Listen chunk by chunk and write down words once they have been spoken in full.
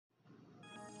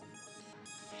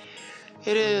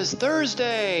It is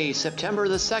Thursday, September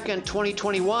the 2nd,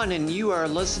 2021, and you are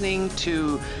listening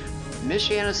to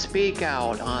Michiana Speak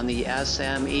Out on the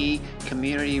SME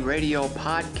Community Radio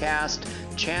Podcast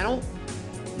channel.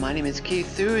 My name is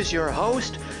Keith Thews, your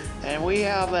host, and we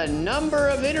have a number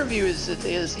of interviews. It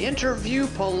is Interview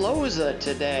Palooza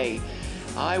today.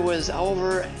 I was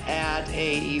over at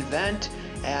an event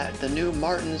at the new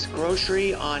Martin's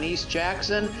Grocery on East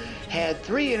Jackson, had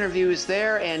 3 interviews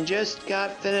there, and just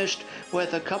got finished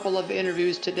with a couple of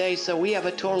interviews today. So we have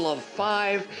a total of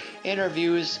 5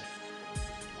 interviews,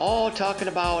 all talking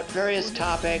about various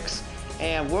topics,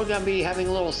 and we're going to be having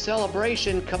a little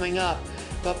celebration coming up.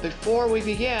 But before we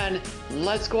begin,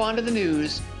 let's go on to the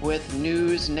news with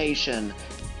News Nation.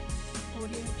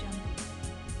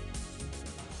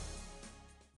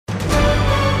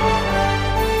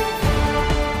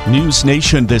 News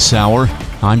Nation this hour.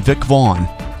 I'm Vic Vaughn.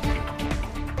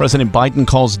 President Biden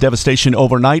calls devastation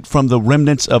overnight from the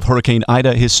remnants of Hurricane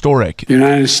Ida historic. The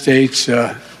United States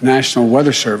National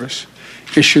Weather Service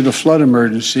issued a flood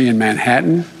emergency in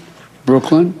Manhattan,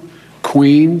 Brooklyn,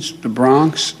 Queens, the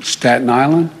Bronx, Staten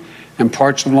Island, and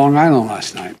parts of Long Island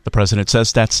last night. The president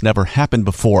says that's never happened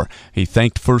before. He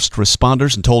thanked first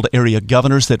responders and told area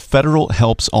governors that federal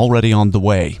help's already on the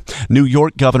way. New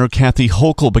York Governor Kathy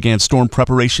Hochul began storm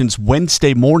preparations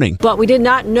Wednesday morning. But we did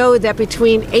not know that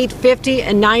between 8:50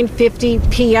 and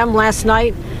 9:50 p.m. last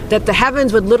night that the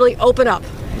heavens would literally open up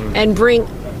and bring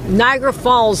Niagara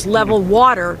Falls level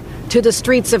water to the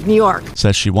streets of New York.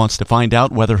 Says she wants to find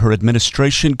out whether her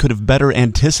administration could have better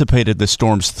anticipated the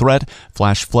storm's threat.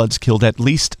 Flash floods killed at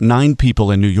least 9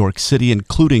 people in New York City,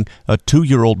 including a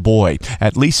 2-year-old boy.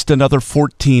 At least another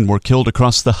 14 were killed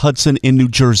across the Hudson in New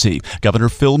Jersey. Governor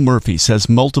Phil Murphy says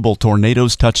multiple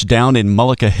tornadoes touched down in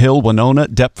Mullica Hill, Winona,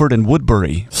 Deptford, and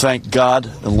Woodbury. Thank God,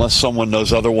 unless someone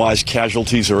knows otherwise,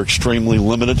 casualties are extremely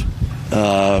limited,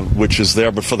 which is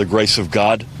there but for the grace of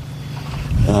God.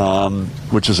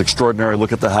 Which is extraordinary.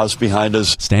 Look at the house behind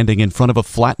us. Standing in front of a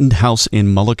flattened house in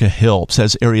Mullica Hill,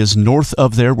 says areas north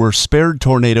of there were spared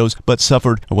tornadoes but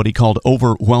suffered what he called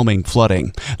overwhelming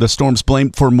flooding. The storm's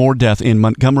blamed for more death in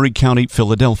Montgomery County,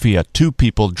 Philadelphia. 2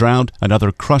 people drowned,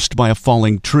 another crushed by a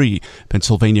falling tree.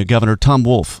 Pennsylvania Governor Tom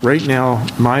Wolf. Right now,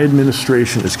 my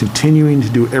administration is continuing to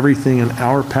do everything in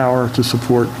our power to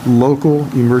support local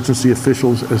emergency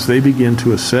officials as they begin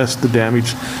to assess the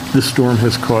damage this storm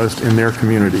has caused in their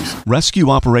communities. Rescue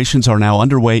operations are now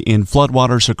underway in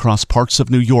floodwaters across parts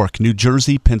of New York, New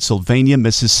Jersey, Pennsylvania,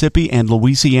 Mississippi, and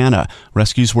Louisiana.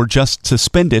 Rescues were just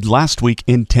suspended last week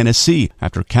in Tennessee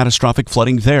after catastrophic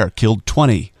flooding there killed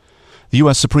 20. The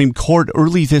U.S. Supreme Court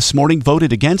early this morning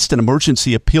voted against an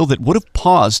emergency appeal that would have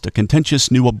paused a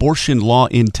contentious new abortion law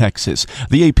in Texas.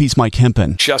 The AP's Mike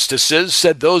Hempen. Justices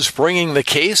said those bringing the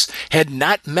case had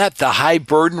not met the high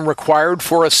burden required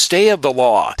for a stay of the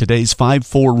law. Today's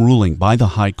 5-4 ruling by the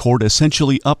High Court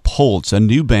essentially upholds a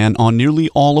new ban on nearly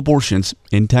all abortions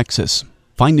in Texas.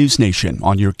 Find News Nation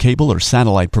on your cable or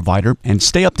satellite provider and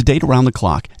stay up to date around the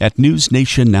clock at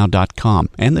newsnationnow.com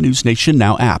and the News Nation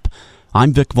Now app.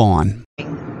 I'm Vic Vaughn.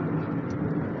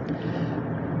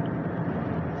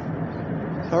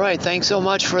 All right, thanks so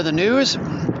much for the news.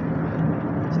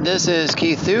 This is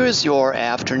Keith Thews, your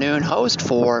afternoon host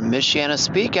for Michiana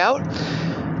Speak Out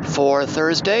for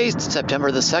Thursday,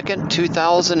 September the 2nd,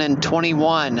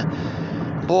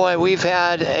 2021. Boy, we've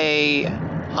had a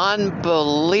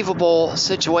unbelievable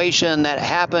situation that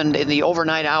happened in the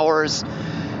overnight hours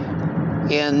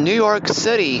in New York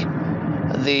City.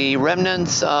 The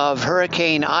remnants of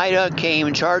Hurricane Ida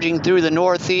came charging through the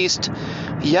Northeast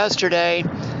yesterday,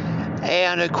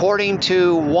 and according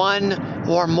to one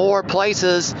or more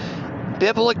places,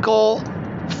 biblical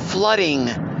flooding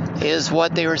is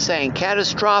what they were saying.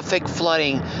 Catastrophic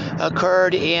flooding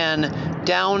occurred in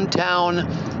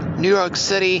downtown New York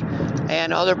City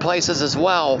and other places as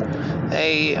well.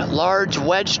 A large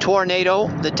wedge tornado,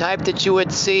 the type that you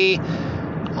would see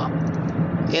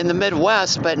in the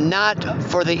Midwest, but not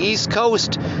for the East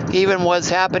Coast, even was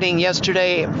happening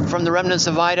yesterday from the remnants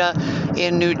of Ida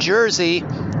in New Jersey.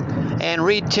 And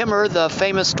Reed Timmer, the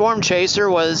famous storm chaser,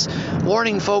 was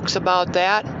warning folks about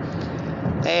that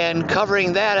and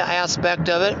covering that aspect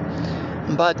of it.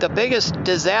 But the biggest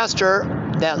disaster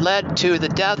that led to the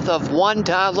death of 1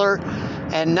 toddler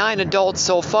and 9 adults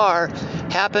so far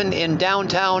happened in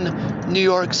downtown New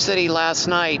York City last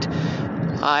night.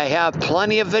 I have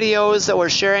plenty of videos that we're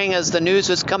sharing as the news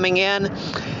was coming in,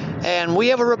 and we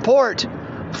have a report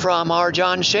from our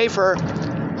John Schaefer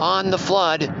on the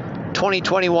flood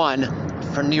 2021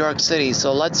 from New York City.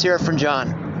 So let's hear from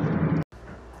John.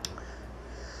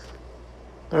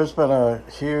 There's been a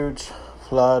huge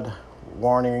flood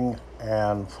warning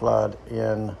and flood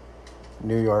in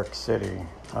New York City.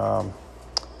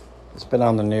 It's been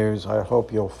on the news. I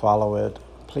hope you'll follow it.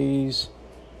 Please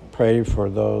pray for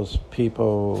those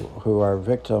people who are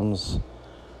victims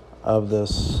of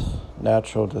this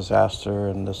natural disaster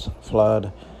and this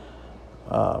flood.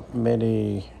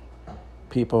 Many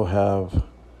people have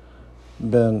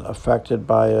been affected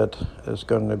by it. It's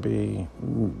going to be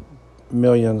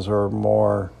millions or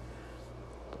more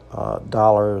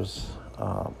dollars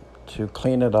to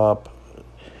clean it up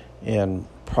in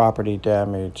property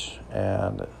damage,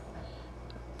 and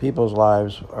people's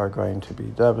lives are going to be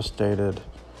devastated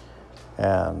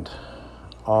and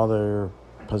all their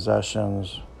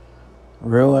possessions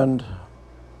ruined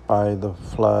by the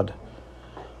flood.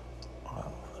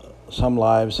 Some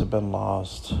lives have been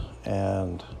lost,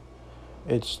 and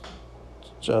it's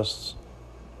just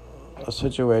a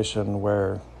situation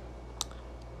where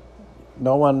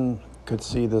no one could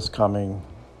see this coming,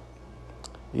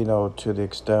 to the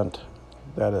extent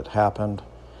that it happened.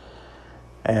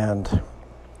 And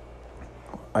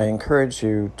I encourage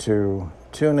you to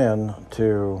tune in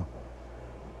to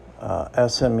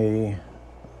SME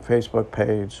Facebook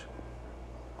page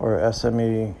or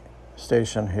SME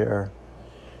station here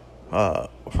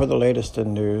for the latest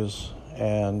in news,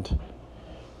 and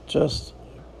just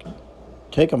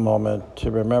take a moment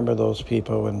to remember those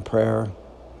people in prayer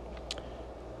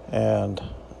and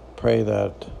pray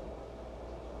that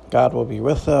God will be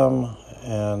with them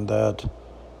and that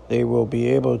they will be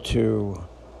able to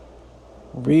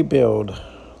rebuild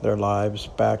their lives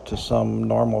back to some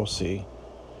normalcy.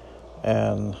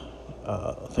 And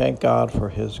thank God for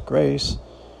His grace,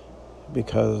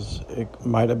 because it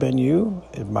might have been you,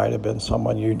 it might have been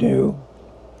someone you knew.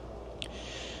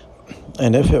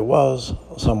 And if it was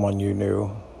someone you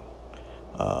knew,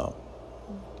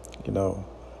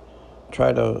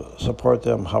 try to support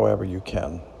them however you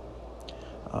can.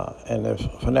 And if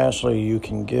financially you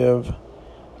can give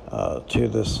to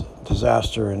this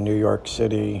disaster in New York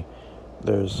City,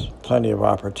 there's plenty of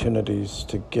opportunities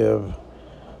to give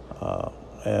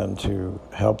and to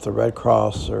help the Red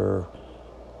Cross or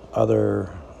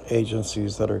other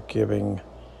agencies that are giving.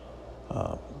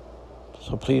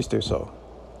 So please do so.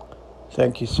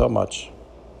 Thank you so much.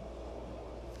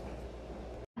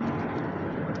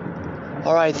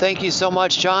 All right, thank you so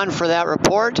much, John, for that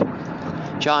report.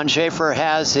 John Schaefer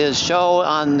has his show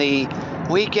on the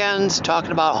weekends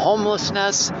talking about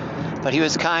homelessness, but he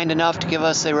was kind enough to give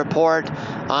us a report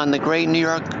on the great New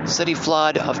York City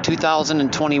flood of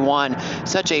 2021.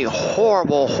 Such a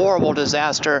horrible, horrible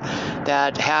disaster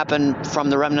that happened from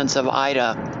the remnants of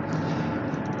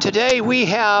Ida. Today we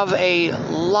have a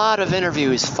lot of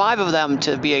interviews, 5 of them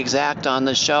to be exact, on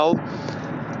the show.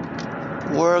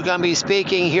 We're going to be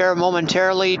speaking here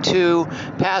momentarily to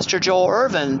Pastor Joel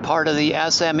Irvin, part of the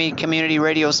SME Community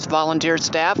Radio volunteer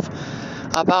staff,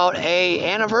 about an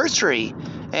anniversary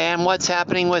and what's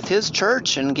happening with his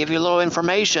church, and give you a little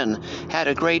information. Had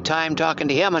a great time talking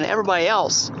to him and everybody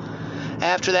else.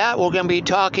 After that, we're going to be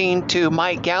talking to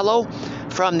Mike Gallo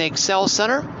from the Excel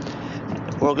Center.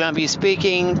 We're going to be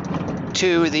speaking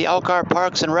to the Elkhart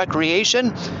Parks and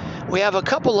Recreation. We have a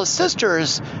couple of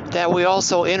sisters that we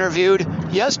also interviewed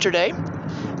yesterday,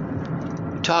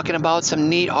 talking about some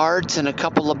neat arts and a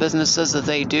couple of businesses that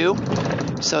they do.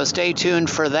 So stay tuned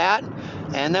for that.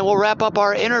 And then we'll wrap up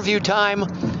our interview time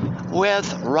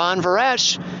with Ron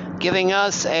Varesh, giving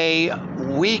us a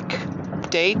week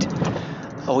date.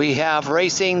 We have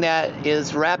racing that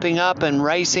is wrapping up and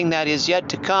racing that is yet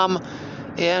to come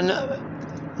in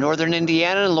northern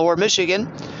Indiana and lower Michigan.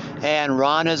 And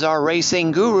Ron is our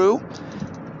racing guru.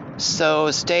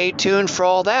 So stay tuned for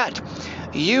all that.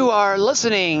 You are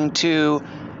listening to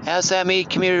SME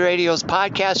Community Radio's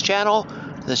podcast channel.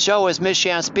 The show is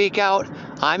Michiana Speak Out.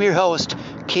 I'm your host,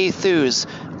 Keith Thews.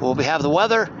 We'll have the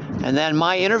weather and then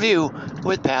my interview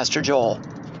with Pastor Joel.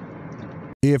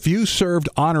 If you served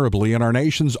honorably in our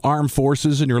nation's armed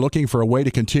forces and you're looking for a way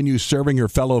to continue serving your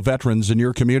fellow veterans in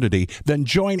your community, then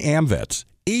join AMVETS.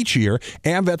 Each year,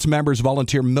 AMVETS members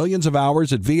volunteer millions of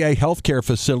hours at VA healthcare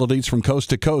facilities from coast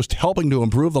to coast, helping to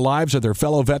improve the lives of their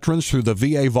fellow veterans through the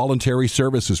VA Voluntary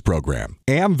Services Program.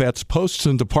 AMVETS posts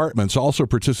and departments also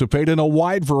participate in a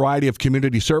wide variety of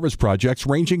community service projects,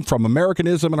 ranging from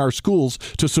Americanism in our schools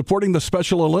to supporting the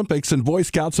Special Olympics and Boy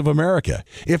Scouts of America.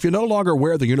 If you no longer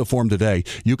wear the uniform today,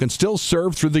 you can still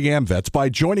serve through the AMVETS by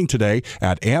joining today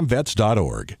at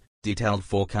amvets.org. Detailed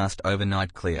forecast: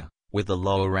 overnight clear, with a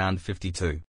low around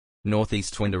 52.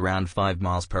 Northeast wind around 5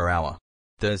 miles per hour.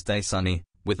 Thursday sunny,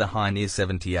 with a high near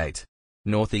 78.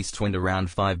 Northeast wind around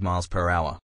 5 miles per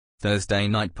hour. Thursday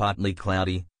night partly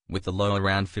cloudy, with a low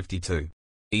around 52.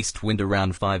 East wind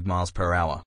around 5 miles per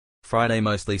hour. Friday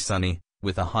mostly sunny,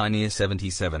 with a high near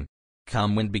 77.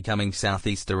 Calm wind becoming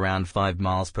southeast around 5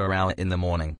 miles per hour in the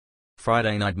morning.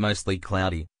 Friday night mostly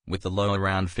cloudy, with a low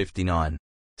around 59.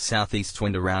 Southeast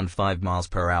wind around 5 miles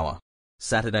per hour.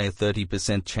 Saturday a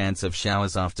 30% chance of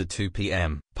showers after 2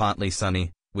 p.m. Partly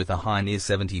sunny, with a high near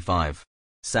 75.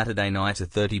 Saturday night a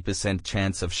 30%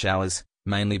 chance of showers,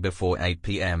 mainly before 8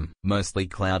 p.m. Mostly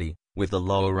cloudy, with a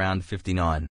low around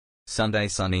 59. Sunday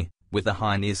sunny, with a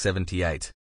high near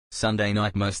 78. Sunday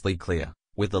night mostly clear,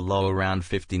 with a low around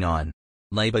 59.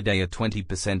 Labor Day a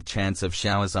 20% chance of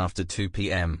showers after 2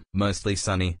 p.m. Mostly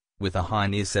sunny, with a high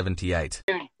near 78.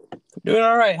 Doing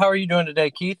all right. How are you doing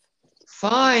today, Keith?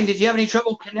 Fine. Did you have any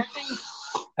trouble connecting?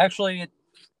 Actually, it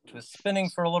was spinning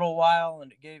for a little while,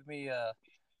 and it gave me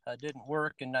didn't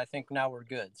work, and I think now we're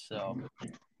good. So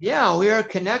Yeah, we are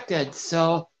connected.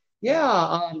 So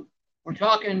yeah, we're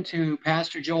talking to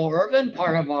Pastor Joel Irvin,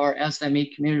 part of our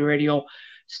SME Community Radio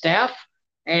staff.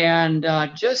 And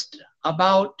just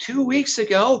about 2 weeks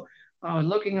ago, I was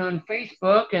looking on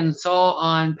Facebook and saw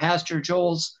on Pastor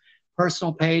Joel's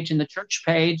personal page and the church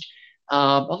page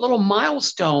a little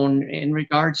milestone in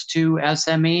regards to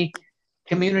SME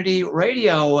Community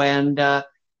Radio. And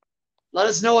let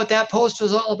us know what that post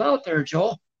was all about there,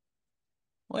 Joel.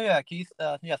 well, yeah, Keith.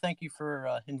 Thank you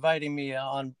for inviting me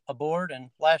on aboard. And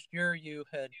last year you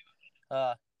had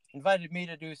invited me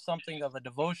to do something of a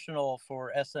devotional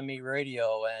for SME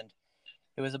Radio, and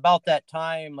it was about that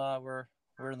time. We're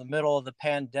in the middle of the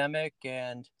pandemic,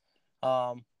 and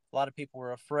a lot of people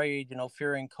were afraid,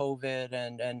 fearing COVID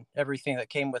and everything that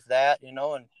came with that,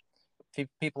 and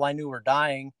people I knew were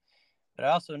dying. But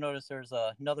I also noticed there's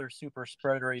another super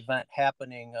spreader event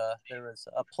happening. There was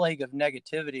a plague of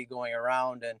negativity going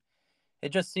around, and it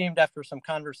just seemed after some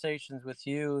conversations with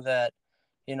you that,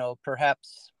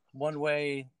 perhaps one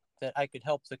way that I could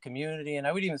help the community, and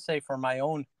I would even say for my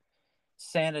own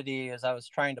sanity, as I was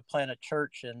trying to plant a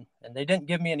church, and they didn't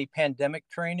give me any pandemic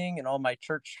training and all my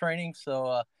church training.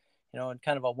 So, in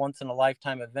kind of a once in a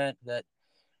lifetime event that,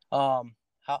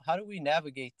 how do we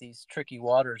navigate these tricky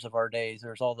waters of our days?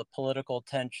 There's all the political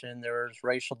tension, there's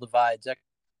racial divides.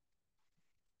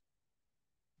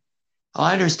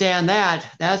 I understand that.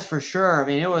 That's for sure. I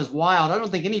mean, it was wild. I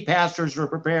don't think any pastors were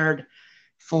prepared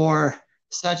for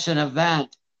such an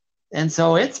event. And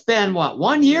so it's been,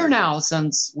 1 year now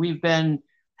since we've been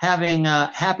having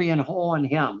Happy and Whole in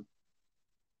Him.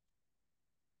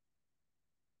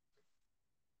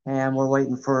 And we're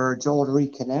waiting for Joel to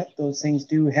reconnect. Those things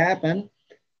do happen.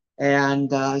 And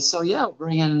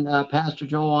bringing Pastor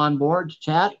Joel on board to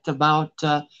chat about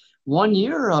 1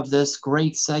 year of this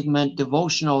great segment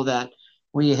devotional that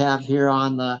we have here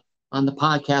on the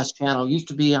podcast channel. It used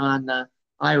to be on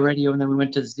iRadio, and then we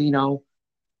went to Zeno,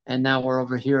 and now we're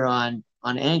over here on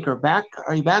Anchor.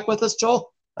 Are you back with us,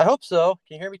 Joel? I hope so.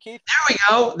 Can you hear me, Keith?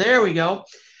 There we go.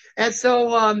 And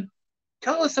so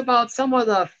tell us about some of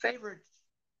the favorite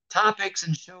topics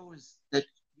and shows that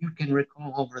you can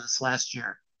recall over this last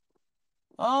year.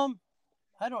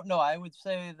 I don't know. I would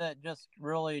say that just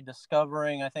really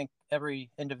discovering, I think every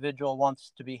individual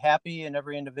wants to be happy and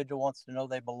every individual wants to know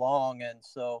they belong. And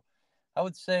so I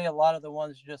would say a lot of the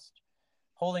ones just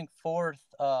holding forth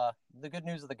the good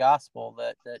news of the gospel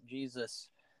that Jesus,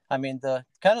 the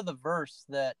kind of the verse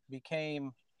that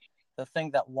became the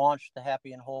thing that launched the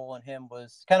Happy and Whole in Him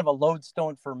was kind of a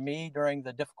lodestone for me during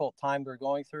the difficult time we're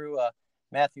going through.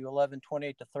 Matthew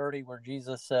 11:28-30, where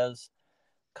Jesus says,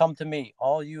 "Come to me,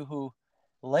 all you who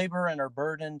labor and are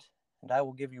burdened, and I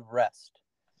will give you rest.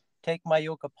 Take my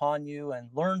yoke upon you and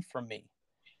learn from me.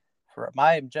 For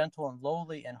I am gentle and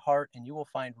lowly in heart, and you will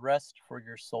find rest for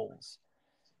your souls."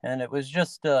 And it was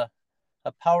just a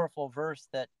powerful verse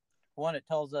that, one, it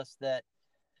tells us that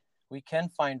we can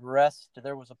find rest.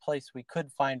 There was a place we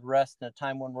could find rest in a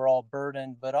time when we're all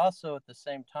burdened, but also at the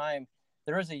same time,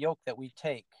 there is a yoke that we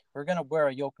take. We're going to wear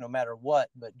a yoke no matter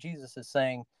what, but Jesus is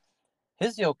saying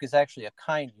His yoke is actually a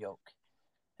kind yoke.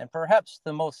 And perhaps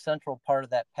the most central part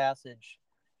of that passage,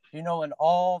 in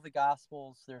all the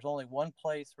Gospels, there's only one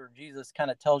place where Jesus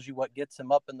kind of tells you what gets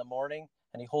Him up in the morning,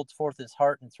 and He holds forth His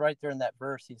heart. And it's right there in that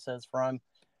verse. He says, "For I'm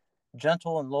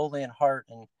gentle and lowly in heart."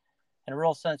 And in a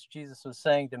real sense, Jesus was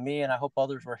saying to me, and I hope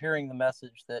others were hearing the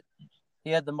message, that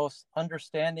He had the most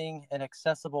understanding and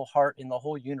accessible heart in the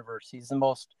whole universe. He's the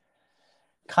most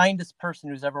kindest person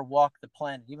who's ever walked the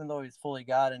planet, even though He's fully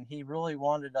God. And He really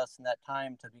wanted us in that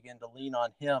time to begin to lean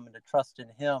on Him and to trust in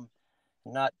Him,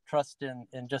 and not trust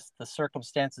in just the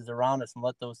circumstances around us and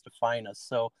let those define us.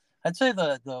 So I'd say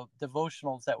the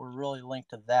devotionals that were really linked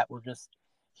to that were just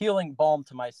healing balm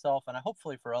to myself, and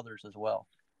hopefully for others as well.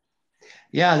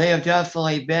 Yeah, they have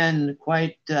definitely been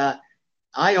quite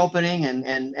eye-opening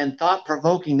and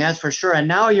thought-provoking, that's for sure. And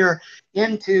now you're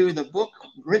into the book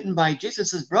written by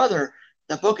Jesus's brother,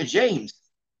 the Book of James.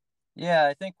 Yeah,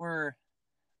 I think we're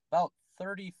about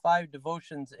 35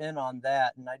 devotions in on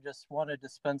that, and I just wanted to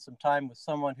spend some time with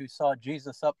someone who saw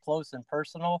Jesus up close and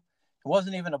personal. He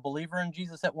wasn't even a believer in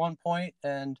Jesus at one point,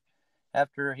 and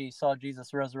after he saw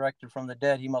Jesus resurrected from the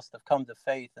dead, he must have come to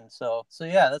faith. And so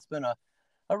yeah, that's been a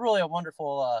really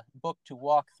wonderful book to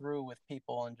walk through with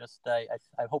people, and just I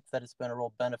hope that it's been a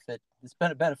real benefit. It's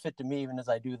been a benefit to me even as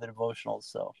I do the devotionals.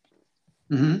 So.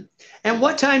 Mm-hmm. And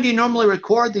what time do you normally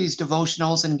record these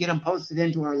devotionals and get them posted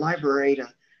into our library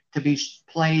to be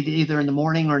played either in the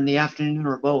morning or in the afternoon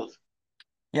or both?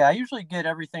 Yeah, I usually get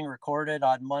everything recorded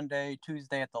on Monday,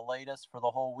 Tuesday at the latest for the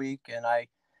whole week, and I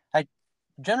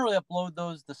generally upload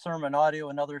the sermon audio,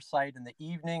 another site in the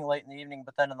evening, late in the evening,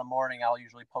 but then in the morning I'll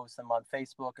usually post them on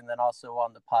Facebook and then also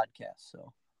on the podcast.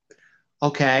 So.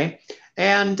 Okay.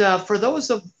 And for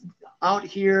those out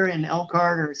here in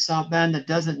Elkhart or South Bend that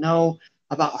doesn't know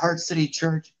about Heart City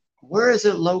Church, where is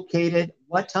it located?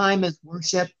 What time is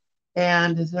worship?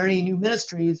 And is there any new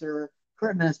ministries or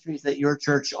current ministries that your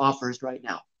church offers right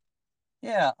now?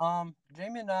 Yeah,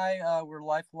 Jamie and I were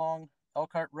lifelong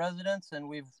Elkhart residents, and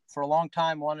we've for a long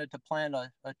time wanted to plant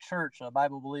a church, a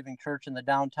Bible-believing church in the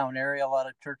downtown area. A lot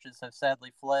of churches have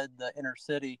sadly fled the inner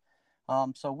city.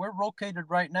 So we're located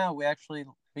right now. We actually,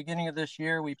 beginning of this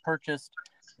year, we purchased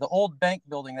the old bank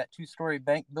building. That 2-story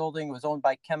bank building was owned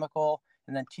by Chemical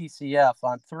and then TCF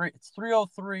it's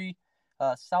 303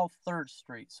 South 3rd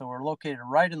Street. So we're located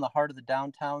right in the heart of the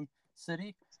downtown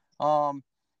city.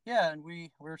 Yeah, and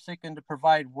we're seeking to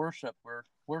provide worship. We're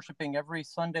worshiping every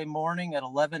Sunday morning at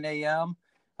 11 a.m.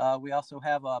 We also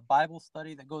have a Bible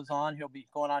study that goes on. He'll be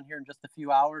going on here in just a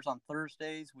few hours on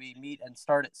Thursdays. We meet and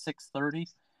start at 6:30.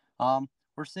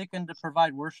 We're seeking to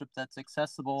provide worship that's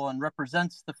accessible and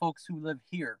represents the folks who live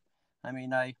here. I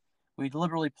mean, we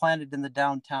literally planted in the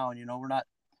downtown. You know, we're not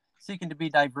seeking to be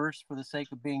diverse for the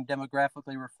sake of being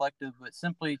demographically reflective, but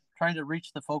simply trying to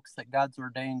reach the folks that God's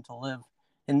ordained to live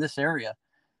in this area.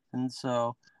 And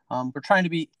so we're trying to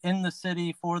be in the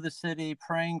city, for the city,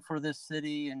 praying for this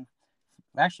city. And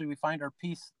actually, we find our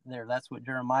peace there. That's what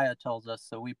Jeremiah tells us.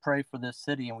 So we pray for this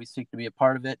city and we seek to be a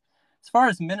part of it. As far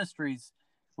as ministries,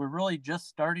 we're really just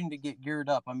starting to get geared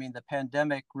up. I mean, the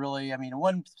pandemic really, in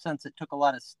one sense, it took a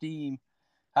lot of steam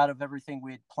out of everything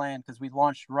we had planned because we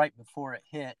launched right before it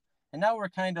hit. And now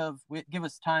it give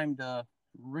us time to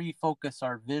refocus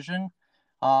our vision.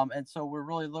 And so we're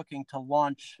really looking to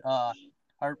launch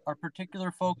our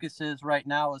particular focus is right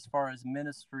now as far as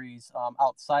ministries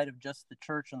outside of just the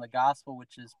church and the gospel,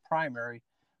 which is primary.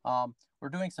 We're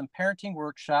doing some parenting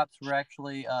workshops. We're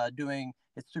actually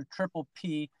it's through Triple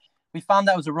P. We found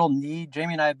that was a real need.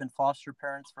 Jamie and I have been foster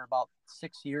parents for about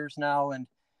 6 years now. And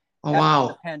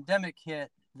after the pandemic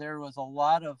hit, there was a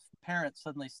lot of parents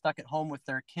suddenly stuck at home with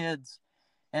their kids.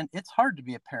 And it's hard to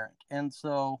be a parent. And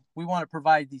so we want to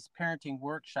provide these parenting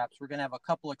workshops. We're going to have a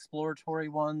couple exploratory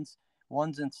ones.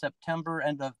 One's in September,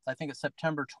 I think it's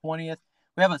September 20th.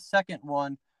 We have a second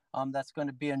one that's going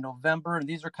to be in November, and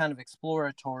these are kind of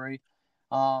exploratory.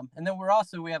 And then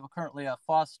we have currently a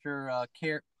foster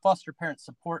parent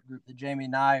support group that Jamie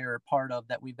and I are a part of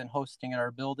that we've been hosting in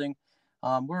our building.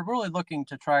 We're really looking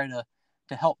to try to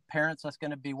help parents. That's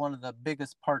going to be one of the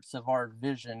biggest parts of our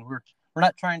vision. We're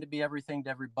not trying to be everything to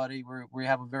everybody. We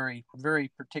have a very,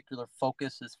 very particular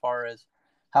focus as far as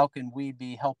how can we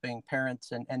be helping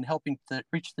parents and helping to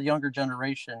reach the younger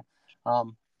generation,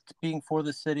 being for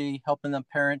the city, helping them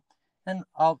parent. And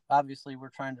obviously, we're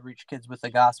trying to reach kids with the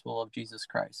gospel of Jesus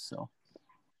Christ. So,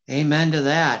 amen to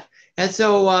that. And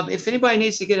so if anybody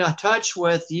needs to get in touch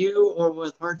with you or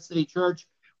with Heart City Church,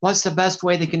 what's the best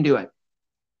way they can do it?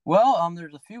 Well,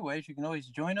 there's a few ways. You can always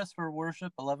join us for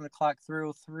worship, 11 o'clock,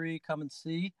 303. Come and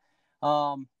see.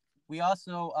 We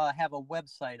also have a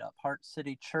website up, Heart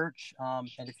City Church.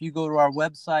 And if you go to our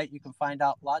website, you can find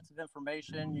out lots of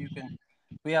information.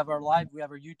 We have our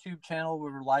YouTube channel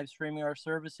where we're live streaming our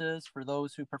services for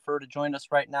those who prefer to join us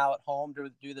right now at home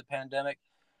due to the pandemic.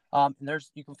 And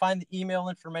you can find the email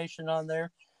information on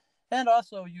there. And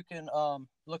also you can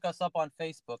look us up on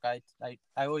Facebook. I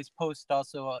always post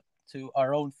also to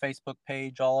our own Facebook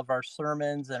page all of our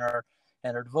sermons and our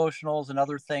devotionals and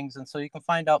other things. And so you can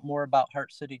find out more about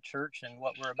Heart City Church and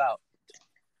what we're about.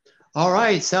 All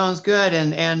right. Sounds good.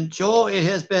 And Joel, it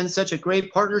has been such a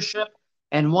great partnership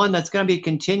and one that's going to be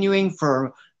continuing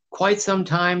for quite some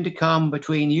time to come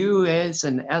between you as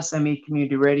and SME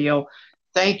Community Radio.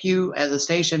 Thank you as a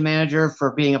station manager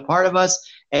for being a part of us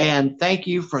And thank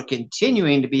you for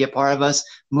continuing to be a part of us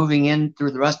moving in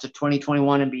through the rest of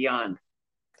 2021 and beyond.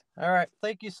 All right.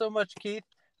 Thank you so much, Keith.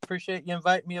 Appreciate you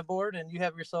inviting me aboard, and you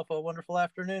have yourself a wonderful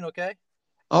afternoon, okay?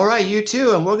 All right, you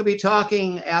too. And we're going to be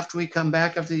talking after we come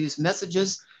back after these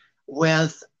messages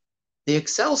with the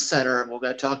Excel Center. We're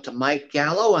going to talk to Mike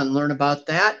Gallo and learn about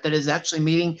that. That is actually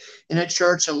meeting in a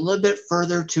church a little bit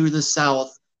further to the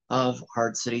south of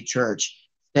Heart City Church.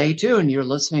 Stay tuned. You're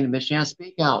listening to Michiana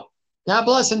Speak Out. God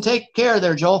bless and take care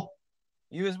there, Joel.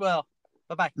 You as well.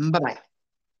 Bye-bye. Bye-bye.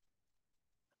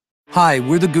 Hi,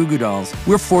 we're the Goo Goo Dolls.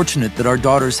 We're fortunate that our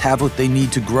daughters have what they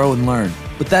need to grow and learn.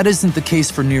 But that isn't the case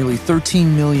for nearly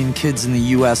 13 million kids in the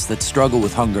U.S. that struggle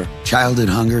with hunger. Childhood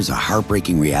hunger is a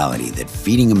heartbreaking reality that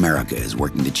Feeding America is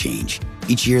working to change.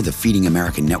 Each year, the Feeding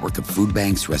America network of food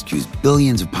banks rescues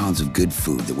billions of pounds of good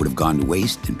food that would have gone to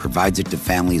waste and provides it to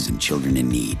families and children in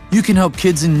need. You can help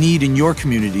kids in need in your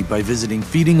community by visiting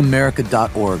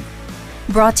feedingamerica.org.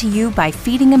 Brought to you by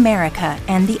Feeding America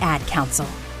and the Ad Council.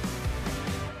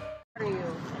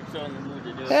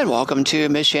 And welcome to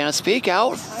Michiana Speak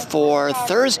Out for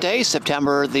Thursday,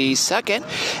 September the 2nd.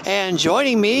 And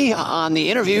joining me on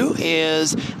the interview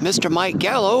is Mr. Mike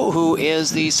Gallo, who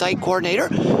is the site coordinator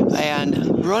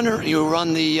and runner. You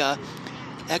run the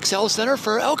Excel Center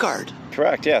for Elkhart.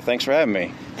 Correct, yeah. Thanks for having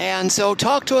me. And so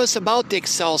talk to us about the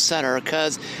Excel Center,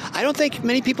 because I don't think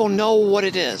many people know what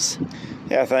it is.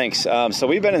 Yeah, thanks. So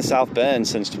we've been in South Bend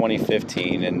since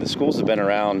 2015, and the schools have been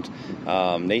around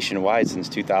nationwide since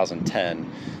 2010.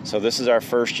 So this is our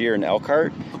first year in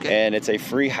Elkhart, and it's a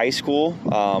free high school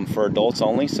for adults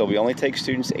only. So we only take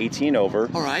students 18 over.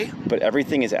 All right. But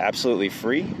everything is absolutely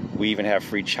free. We even have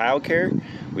free childcare.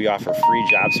 We offer free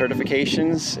job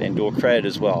certifications and dual credit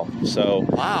as well. So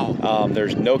wow.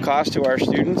 There's no cost to our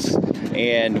students,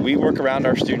 and we work around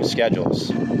our students'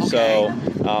 schedules. Okay. So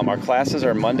our classes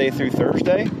are Monday through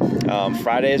Thursday.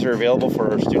 Fridays are available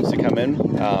for students to come in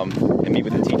and meet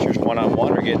with the teachers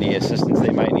one-on-one or get any assistance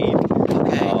they might need.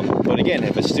 Okay. But again,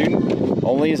 if a student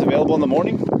only is available in the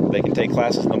morning, they can take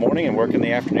classes in the morning and work in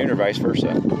the afternoon or vice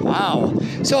versa. Wow.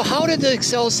 So how did the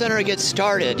Excel Center get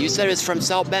started? You said it's from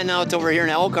South Bend, now it's over here in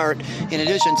Elkhart in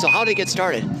addition. So how did it get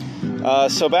started?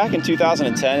 So back in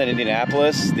 2010 in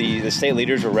Indianapolis, the state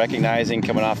leaders were recognizing,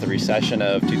 coming off the recession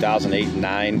of 2008 and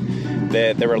 9,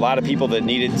 that there were a lot of people that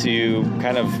needed to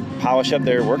kind of polish up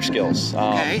their work skills.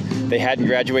 They hadn't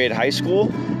graduated high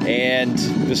school, and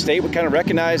the state would kind of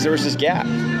recognize there was this gap.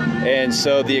 And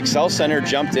so the Excel Center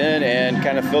jumped in and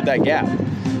kind of filled that gap.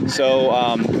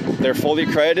 So they're fully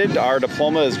accredited. Our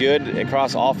diploma is good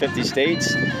across all 50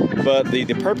 states. But the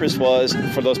purpose was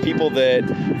for those people that,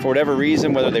 for whatever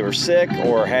reason, whether they were sick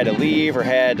or had to leave or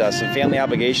had some family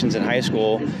obligations in high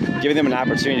school, giving them an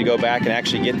opportunity to go back and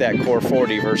actually get that Core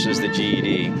 40 versus the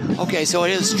GED. Okay, so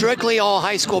it is strictly all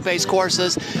high school-based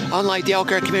courses, unlike the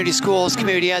Elkhart Community Schools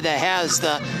Community Ed that has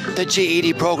the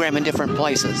GED program in different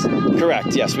places.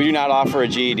 Correct, yes. We do not offer a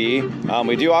GED.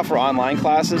 We do offer online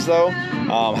classes, though.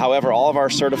 However, all of our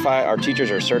teachers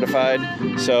are certified.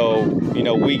 So,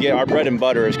 we get our bread and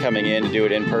butter is coming in to do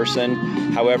it in person.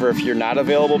 However, if you're not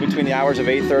available between the hours of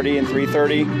 8:30 and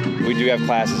 3:30, we do have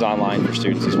classes online for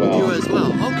students as well. You as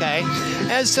well, okay.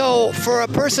 And so for a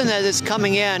person that is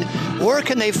coming in, where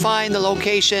can they find the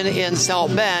location in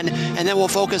South Bend? And then we'll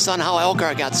focus on how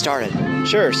Elkhart got started.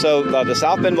 Sure. So the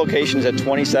South Bend location is at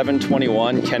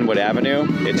 2721 Kenwood Avenue.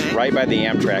 It's right by the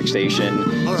Amtrak station.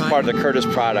 It's part of the Curtis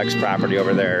Products property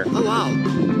over there. Oh, wow.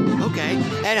 Okay.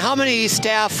 And how many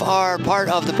staff are part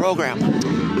of the program?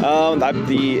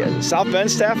 The South Bend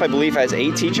staff, I believe, has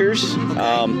 8 teachers.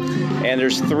 And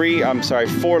there's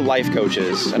 4 life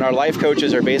coaches. And our life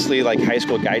coaches are basically like high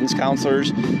school guidance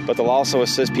counselors, but they'll also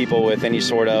assist people with any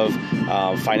sort of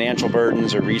financial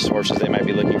burdens or resources they might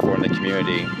be looking for in the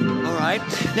community. All right.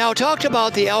 Now, talk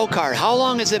about the Elkhart. How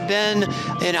long has it been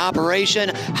in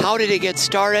operation? How did it get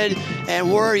started?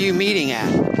 And where are you meeting at?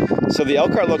 So the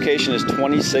Elkhart location is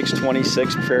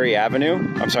 2626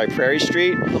 Prairie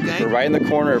Street. Okay. We're right in the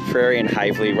corner of Prairie and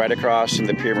Hively, right across from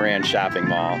the Pier Moran Shopping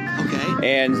Mall.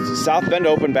 Okay. And South Bend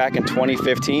opened back in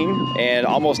 2015, and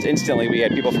almost instantly we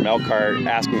had people from Elkhart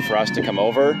asking for us to come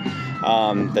over.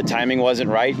 The timing wasn't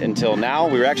right until now.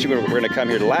 We were going to come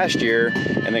here last year,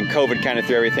 and then COVID kind of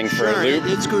threw everything for a loop.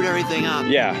 It screwed everything up.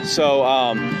 Yeah. So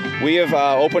we have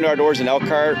opened our doors in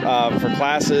Elkhart for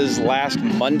classes last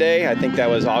Monday. I think that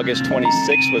was August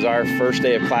 26th was our first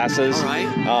day of classes. All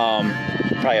right.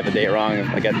 Probably have the date wrong.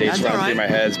 I got dates running through my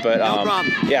heads, but no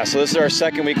problem. Yeah. So this is our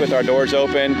second week with our doors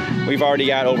open. We've already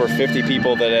got over 50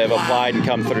 people that have applied and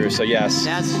come through. So yes,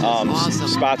 that's awesome.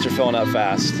 Spots are filling up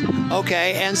fast.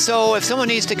 Okay, and so if someone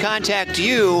needs to contact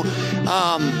you,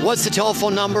 what's the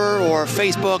telephone number or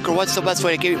Facebook, or what's the best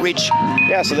way to reach?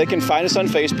 Yeah, so they can find us on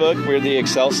Facebook. We're the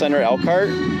Excel Center Elkhart,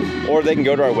 or they can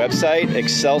go to our website,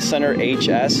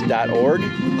 excelcenterhs.org.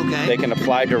 Okay. They can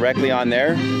apply directly on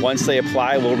there. Once they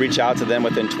apply, we'll reach out to them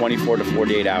within 24 to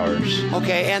 48 hours.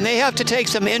 Okay, and they have to take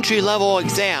some entry-level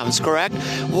exams, correct?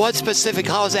 What specific,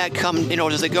 how does that come,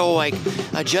 does it go like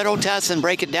a general test and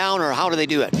break it down, or how do they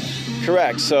do it?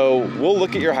 Correct. So we'll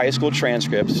look at your high school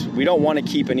transcripts. We don't want to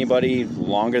keep anybody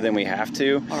longer than we have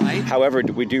to. All right. However,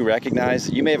 we do recognize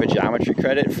that you may have a geometry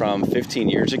credit from 15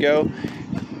 years ago.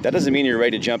 That doesn't mean you're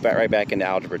ready to jump right back into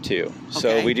Algebra 2.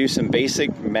 So we do some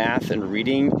basic math and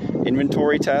reading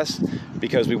inventory tests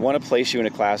because we want to place you in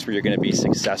a class where you're going to be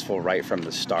successful right from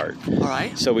the start. All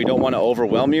right. So we don't want to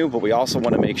overwhelm you, but we also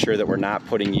want to make sure that we're not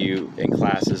putting you in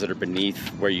classes that are beneath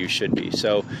where you should be.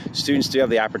 So students do have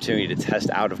the opportunity to test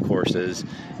out of courses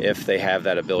if they have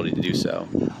that ability to do so.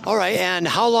 All right, and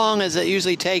how long does it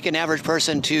usually take an average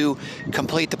person to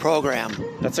complete the program?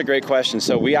 That's a great question.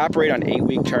 So we operate on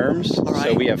 8-week terms. All right.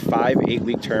 So we have 5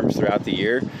 8-week terms throughout the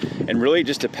year. And really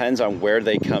just depends on where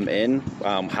they come in.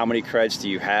 How many credits do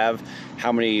you have?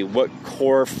 What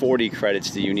core 40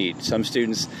 credits do you need? Some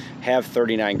students have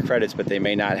 39 credits, but they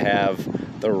may not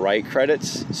have the right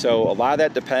credits. So a lot of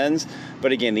that depends.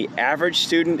 But again, the average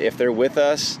student, if they're with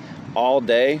us all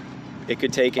day, it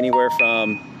could take anywhere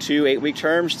from 2 8-week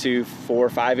terms to 4 or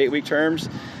 5 8-week terms.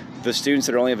 The students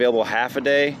that are only available half a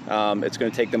day, it's going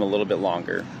to take them a little bit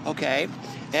longer. Okay.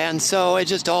 And so it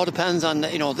just all depends on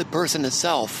the person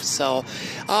itself. So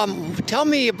tell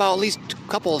me about at least a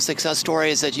couple of success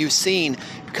stories that you've seen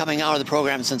coming out of the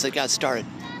program since it got started.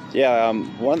 Yeah,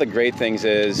 one of the great things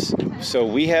is, so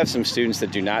we have some students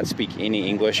that do not speak any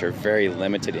English or very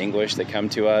limited English that come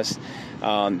to us.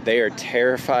 They are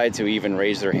terrified to even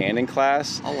raise their hand in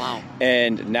class. Oh, wow.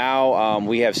 And now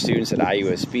we have students at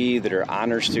IUSB that are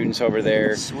honor students over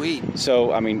there. Sweet.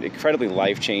 So, incredibly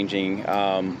life-changing.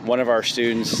 One of our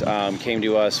students came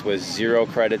to us with 0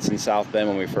 credits in South Bend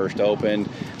when we first opened.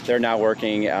 They're now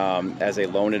working as a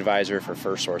loan advisor for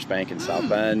First Source Bank in South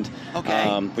Bend.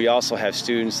 Okay. We also have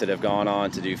students that have gone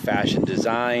on to do fashion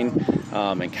design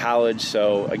in college.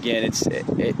 So, again,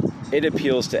 it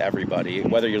appeals to everybody,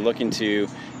 whether you're looking to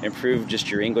improve just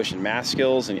your English and math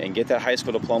skills and get that high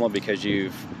school diploma because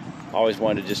you've always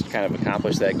wanted to just kind of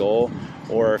accomplish that goal,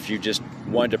 or if you just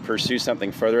wanted to pursue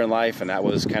something further in life and that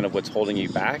was kind of what's holding you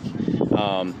back,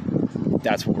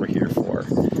 that's what we're here for.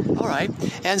 All right.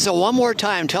 And so one more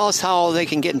time, tell us how they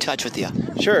can get in touch with you.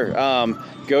 Sure.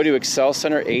 Go to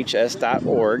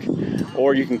excelcenterhs.org,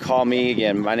 or you can call me.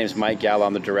 Again, my name is Mike Gallo.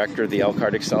 I'm the director of the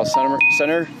Elkhart Excel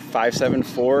Center,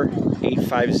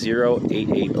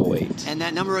 574-850-8808. And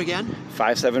that number again?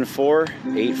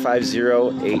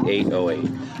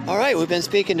 574-850-8808. All right, we've been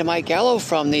speaking to Mike Gallo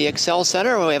from the Excel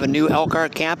Center. We have a new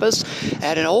Elkhart campus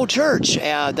at an old church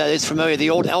that is familiar,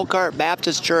 the old Elkhart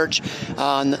Baptist Church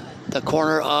on the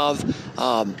corner of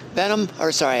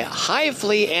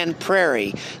Hively and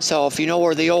Prairie. So if you know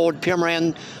where the old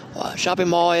Pirmaran shopping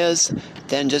mall is,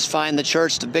 then just find the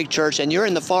church, the big church, and you're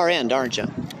in the far end, aren't you?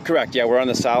 Correct, yeah, we're on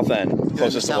the south end,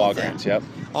 closest to Walgreens, yep.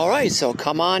 All right, so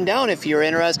come on down if you're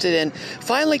interested in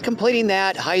finally completing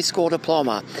that high school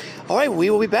diploma. All right, we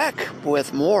will be back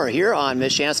with more here on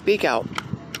Miss Shanna Speak Out.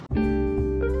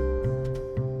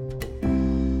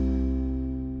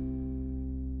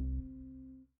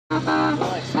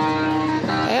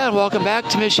 And welcome back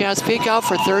to Miss Shanna Speak Out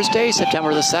for Thursday,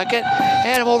 September the 2nd.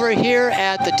 And I'm over here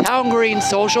at the Town Green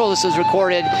Social. This was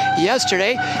recorded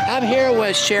yesterday. I'm here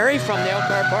with Sherry from the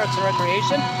Elkhart Parks and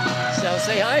Recreation. So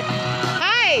say hi.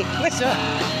 Hi.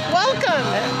 Welcome.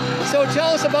 So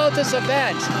tell us about this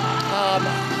event.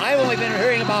 I've only been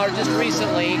hearing about it just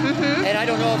recently, and I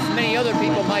don't know if many other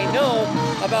people might know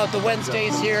about the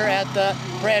Wednesdays here at the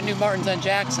brand new Martins on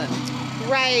Jackson.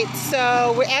 Right,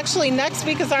 so we're actually next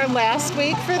week is our last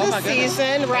week for the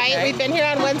season, right? Okay. We've been here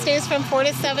on Wednesdays from 4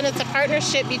 to 7. It's a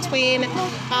partnership between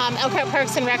Elkhart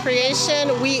Parks and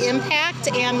Recreation, We Impact,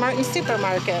 and Martin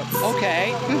Supermarkets.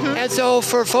 Okay, and so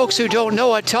for folks who don't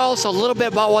know it, tell us a little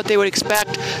bit about what they would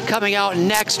expect coming out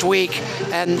next week.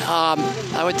 And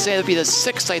I would say it would be the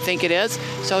 6th, I think it is.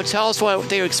 So tell us what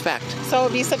they would expect. So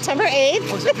it'll be September 8th.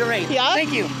 Oh, September 8th. Yep.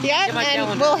 Thank you. Yep, and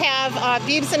calendar. We'll have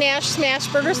Beebs and Ash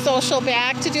Smashburger Social back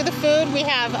to do the food. We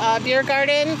have a beer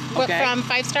garden from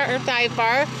 5 Star Earth Dive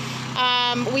Bar.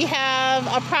 We have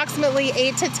approximately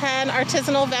 8 to 10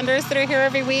 artisanal vendors that are here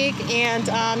every week, and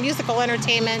musical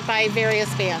entertainment by various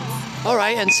bands. All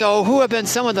right, and so who have been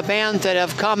some of the bands that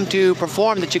have come to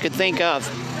perform that you could think of?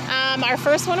 Our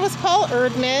first one was Paul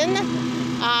Erdman.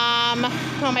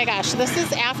 Oh my gosh, this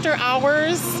is After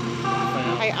Hours.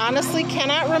 I honestly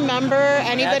cannot remember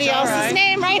anybody else's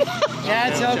name right now.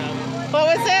 That's okay.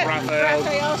 What was it?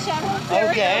 Raphael Chef.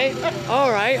 Okay.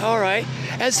 All right.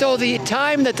 And so the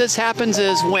time that this happens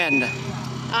is when?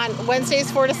 On Wednesdays,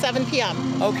 4 to 7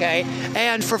 p.m. Okay.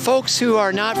 And for folks who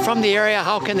are not from the area,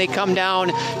 how can they come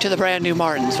down to the brand new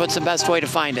Martins? What's the best way to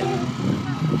find it?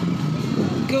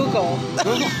 Google.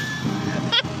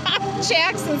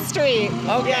 Jackson Street.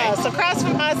 Okay. Yes, across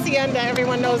from Hacienda.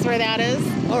 Everyone knows where that is.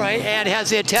 All right. And has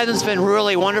the attendance been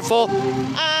really wonderful?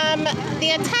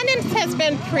 The attendance has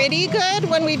been pretty good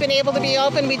when we've been able to be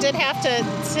open. We did have to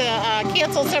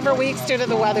cancel several weeks due to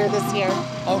the weather this year.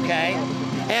 Okay.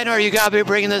 And are you going to be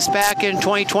bringing this back in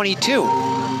 2022?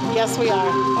 Yes, we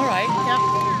are. All right. Yep.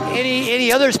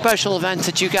 Any other special events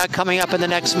that you got coming up in the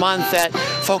next month that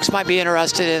folks might be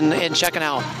interested in checking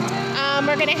out?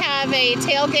 We're going to have a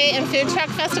tailgate and food truck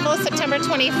festival September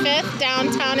 25th.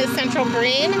 Downtown is Central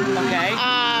Green. Okay.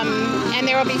 And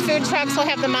there will be food trucks. We'll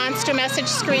have the Monster Message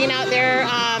screen out there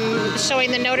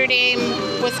showing the Notre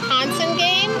Dame-Wisconsin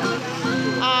game.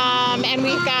 And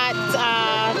we've got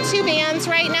 2 bands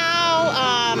right now,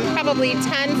 probably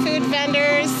 10 food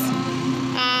vendors,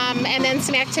 and then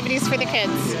some activities for the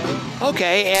kids.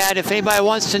 Okay, and if anybody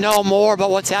wants to know more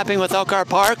about what's happening with Elkhart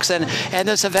Parks and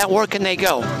this event, where can they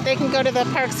go? They can go to the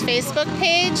Parks Facebook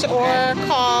page or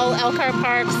call Elkhart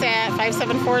Parks at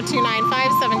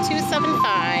 574-295-7275.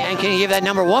 And can you give that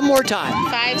number one more time?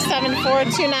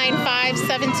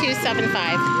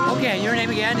 574-295-7275. Okay, and your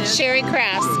name again is? Sherry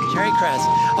Krask. Sherry Krask.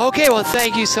 Okay, well,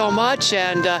 thank you so much,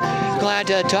 and glad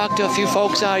to talk to a few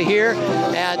folks out here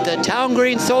at the Town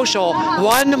Green Social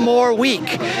one more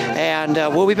week. And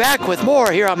we'll be back with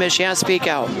more here on Michiana Speak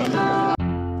Out.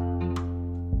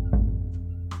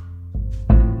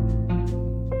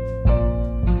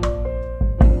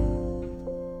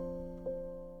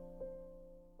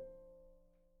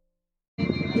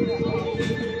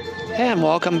 And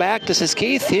welcome back. This is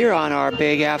Keith here on our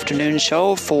big afternoon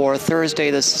show for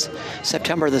Thursday,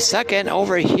 September the 2nd,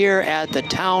 over here at the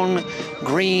Town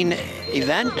Green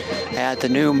event at the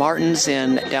new Martins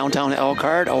in downtown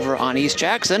Elkhart over on East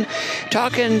Jackson.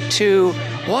 Talking to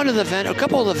a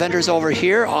couple of the vendors over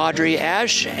here, Audrey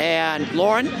Ash and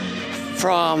Lauren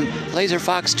from Laser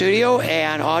Fox Studio,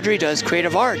 and Audrey does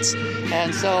creative arts.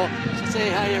 And so, say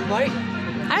hi to everybody.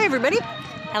 Hi, everybody.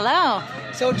 Hello.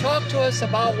 So talk to us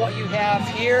about what you have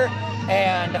here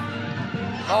and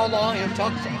how long you've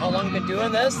been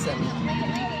doing this.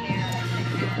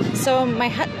 So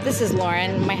this is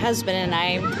Lauren. My husband and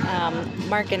I,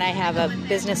 Mark and I, have a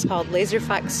business called Laser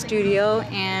Fox Studio,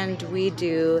 and we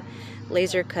do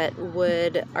laser cut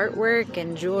wood artwork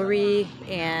and jewelry,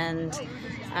 and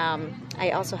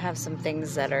I also have some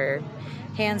things that are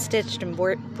hand stitched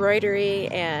embroidery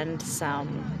and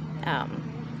some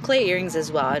clay earrings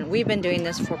as well. And we've been doing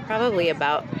this for probably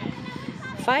about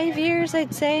 5 years,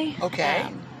 I'd say. Okay.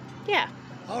 Yeah.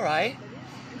 All right.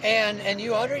 And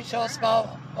you, Audrey, tell us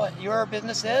about what your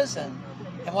business is and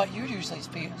what you usually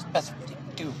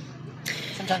do.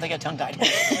 Sometimes I get tongue-tied.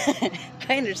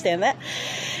 I understand that.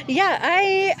 Yeah,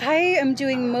 I am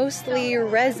doing mostly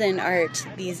resin art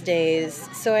these days.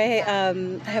 So I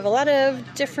have a lot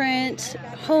of different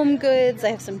home goods. I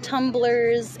have some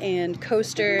tumblers and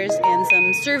coasters and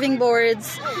some serving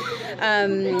boards,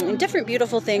 and different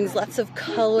beautiful things. Lots of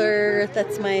color.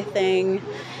 That's my thing.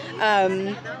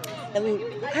 And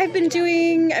I've been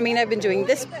doing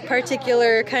this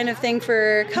particular kind of thing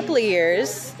for a couple of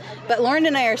years. But Lauren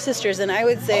and I are sisters, and I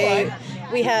would say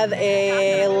we have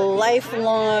a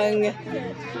lifelong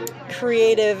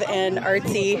creative and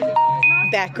artsy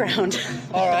background.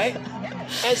 All right.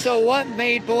 And so what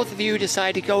made both of you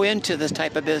decide to go into this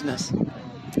type of business?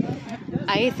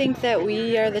 I think that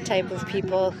we are the type of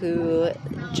people who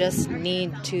just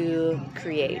need to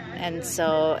create. And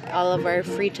so all of our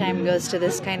free time goes to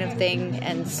this kind of thing.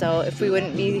 And so if we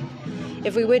would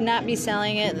not be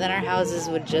selling it, then our houses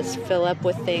would just fill up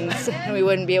with things and we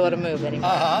wouldn't be able to move anymore.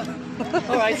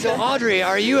 All right, so Audrey,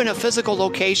 are you in a physical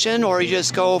location, or you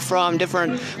just go from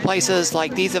different places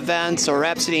like these events or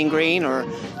Rhapsody in Green, or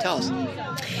tell us?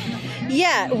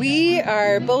 Yeah, we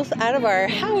are both out of our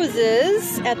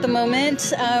houses at the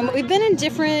moment. We've been in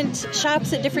different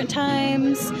shops at different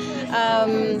times.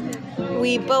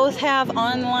 We both have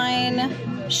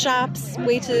online shops,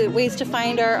 ways to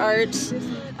find our art.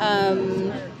 I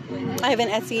have an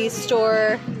Etsy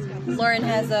store. Lauren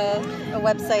has a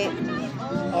website.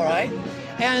 All right.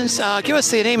 And give us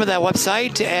the name of that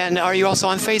website, and are you also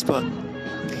on Facebook?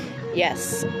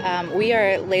 Yes, we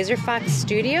are Laser Fox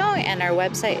Studio, and our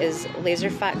website is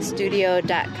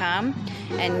laserfoxstudio.com,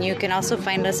 and you can also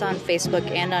find us on Facebook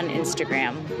and on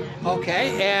Instagram.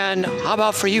 Okay, and how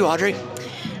about for you, Audrey?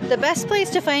 The best place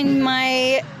to find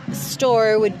my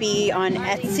store would be on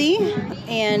Etsy,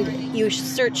 and you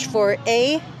search for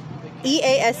EASH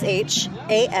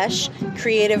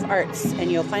Creative Arts, and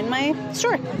you'll find my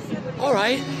store. All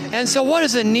right. And so what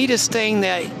is the neatest thing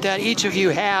that each of you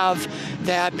have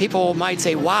that people might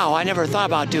say, wow, I never thought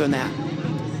about doing that?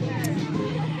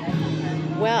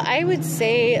 Well, I would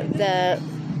say the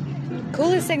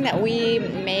coolest thing that we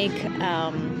make,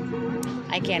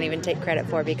 I can't even take credit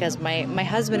for, because my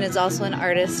husband is also an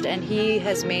artist, and he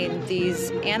has made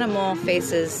these animal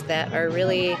faces that are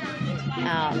really,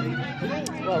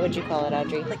 what would you call it,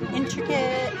 Audrey? Like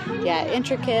intricate. Yeah,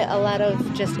 intricate. A lot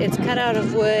of it's cut out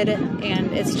of wood,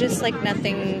 and it's just like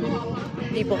nothing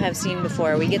people have seen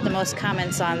before. We get the most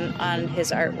comments on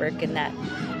his artwork in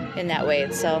that way.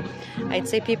 So I'd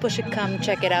say people should come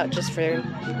check it out just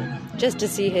to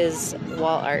see his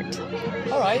wall art.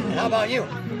 All right. How about you?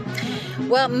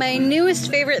 Well, my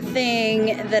newest favorite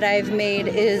thing that I've made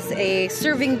is a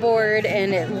serving board,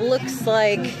 and it looks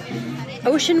like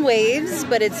ocean waves,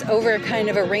 but it's over kind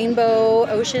of a rainbow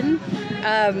ocean.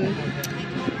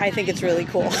 I think it's really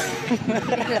cool.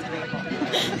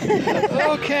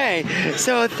 Okay,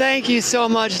 so thank you so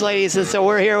much, ladies. And so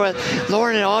we're here with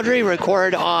Lauren and Audrey,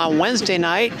 record on Wednesday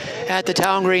night at the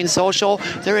Town Green Social.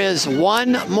 There is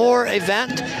one more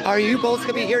event. Are you both going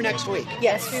to be here next week?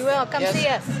 Yes, we will. Come see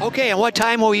us. Okay, and what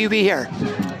time will you be here?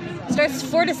 Starts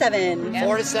 4 to 7.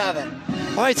 4 to 7.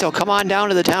 All right, so come on down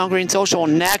to the Town Green Social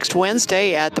next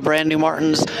Wednesday at the Brand New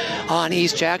Martins on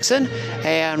East Jackson.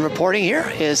 And reporting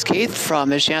here is Keith from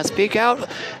Michigan Speak Out.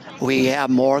 We have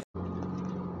more.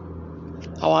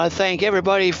 I want to thank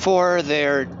everybody for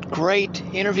their great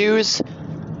interviews,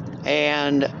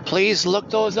 and please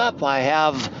look those up. I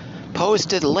have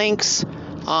posted links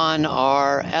on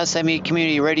our SME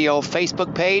Community Radio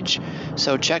Facebook page,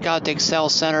 so check out the Excel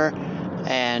Center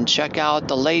and check out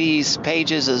the ladies'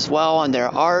 pages as well and their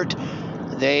art.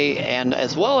 And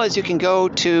as well as you can go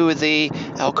to the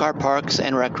Elkhart Parks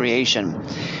and Recreation.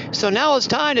 So now it's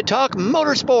time to talk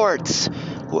motorsports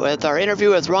with our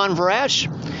interview with Ron Varash,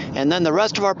 and then the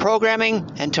rest of our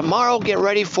programming. And tomorrow, get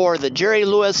ready for the Jerry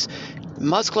Lewis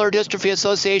Muscular Dystrophy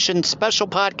Association special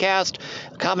podcast,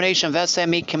 a combination of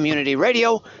SME Community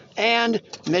Radio and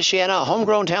Michiana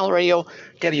Homegrown Talent Radio,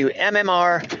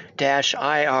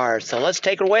 WMMR-IR. So let's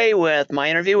take it away with my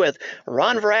interview with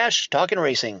Ron Varash, talking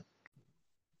racing.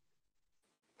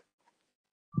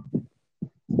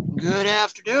 Good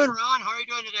afternoon, Ron. How are you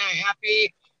doing today?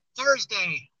 Happy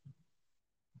Thursday.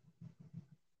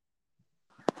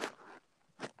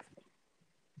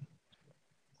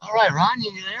 All right, Ron,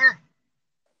 you there?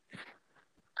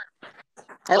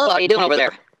 Hello, how are you doing over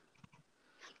there?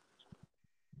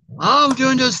 I'm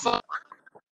doing just fine.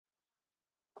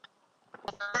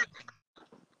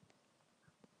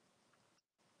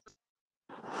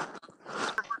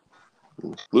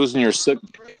 Losing your.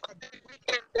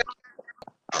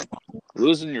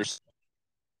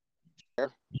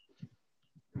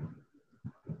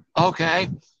 Okay,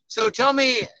 so tell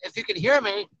me if you can hear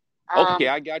me. Okay,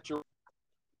 I got your.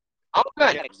 Oh,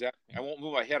 good. Yeah, exactly. I won't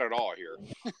move my head at all here.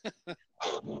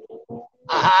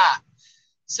 Aha.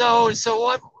 So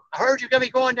what? I heard you're going to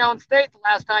be going downstate the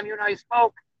last time you and I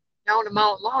spoke, down to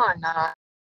Mount Lawn.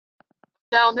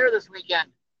 Down there this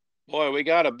weekend. Boy, we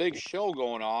got a big show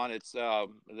going on. It's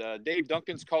Dave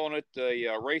Duncan's calling it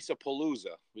the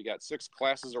Race-a-Palooza. We got 6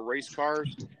 classes of race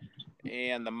cars,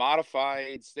 and the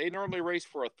modifieds, they normally race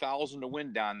for 1,000 to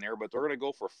win down there, but they're going to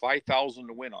go for 5,000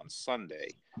 to win on Sunday.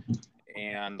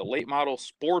 And the late model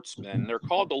sportsmen, they're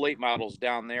called the late models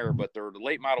down there, but they're the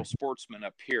late model sportsmen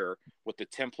up here with the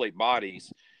template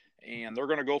bodies, and they're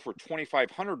going to go for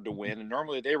 2,500 to win, and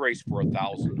normally they race for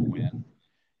 1,000 to win.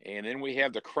 And then we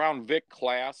have the Crown Vic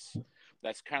class.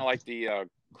 That's kind of like the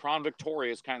Crown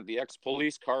Victoria is kind of the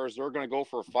ex-police cars. They're going to go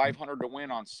for 500 to win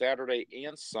on Saturday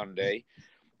and Sunday.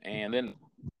 And then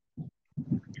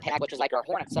which is like our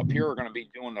Hornets up here are going to be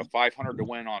doing the 500 to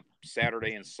win on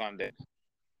Saturday and Sunday.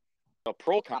 The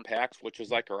Pro Compacts, which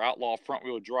is like our outlaw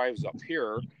front-wheel drives up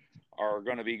here, are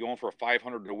going to be going for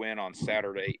 500 to win on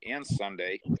Saturday and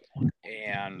Sunday.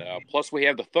 And plus we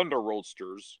have the Thunder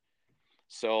Roadsters.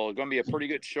 So it's going to be a pretty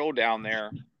good show down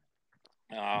there.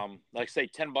 Like I say,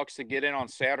 $10 to get in on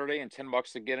Saturday and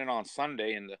 $10 to get in on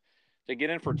Sunday. And to get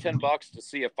in for $10 to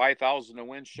see a 5,000 to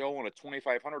win show and a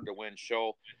 2,500 to win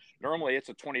show, normally it's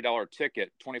a $20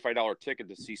 ticket, $25 ticket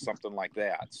to see something like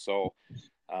that. So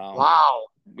Wow.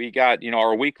 We got,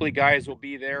 our weekly guys will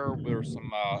be there. There's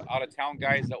some out of town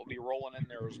guys that will be rolling in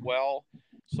there as well.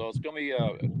 So it's gonna be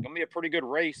a pretty good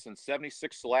race, and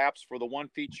 76 laps for the one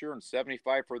feature and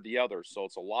 75 for the other. So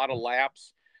it's a lot of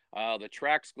laps. The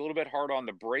track's a little bit hard on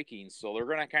the braking, so they're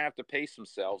gonna kind of have to pace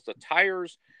themselves. The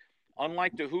tires,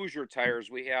 unlike the Hoosier tires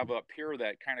we have up here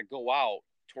that kind of go out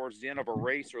towards the end of a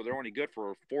race, or they're only good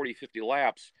for 40, 50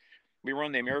 laps. We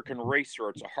run the American Racer.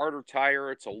 It's a harder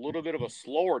tire. It's a little bit of a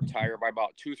slower tire by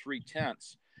about 2-3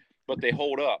 tenths, but they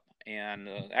hold up. And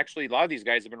actually, a lot of these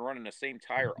guys have been running the same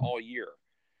tire all year.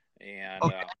 And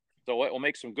so it will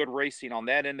make some good racing on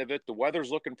that end of it. The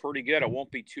weather's looking pretty good. It won't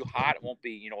be too hot. It won't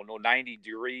be, no 90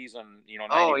 degrees and, 95.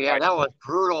 Oh, yeah, that was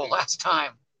brutal last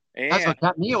time. And that's what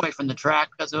kept me away from the track,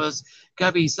 because it was got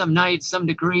to be some nights, some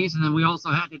degrees, and then we also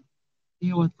had to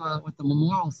deal with the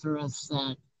memorial service.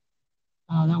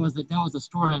 That was a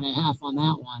story and a half on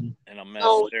that one. And a mess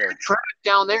there. Your track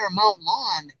down there in Mount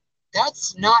Lawn,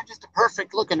 that's not just a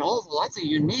perfect looking oval. That's a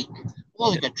unique,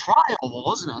 like a tri-oval,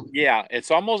 wasn't it? Yeah, it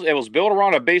was built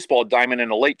around a baseball diamond in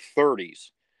the late 30s.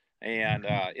 And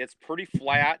it's pretty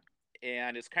flat,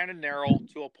 and it's kind of narrow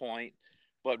to a point,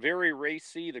 but very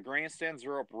racy. The grandstands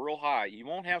are up real high. You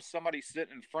won't have somebody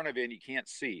sitting in front of you and you can't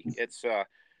see. It's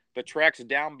the track's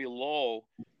down below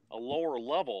a lower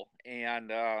level, and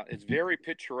it's very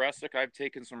picturesque. I've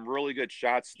taken some really good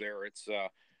shots there. It's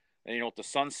with the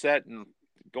sunset and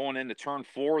going into turn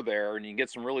 4 there, and you can get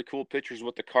some really cool pictures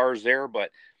with the cars there.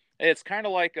 But it's kind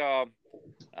of like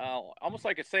almost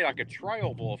like like a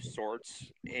tri-oval of sorts,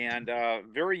 and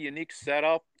very unique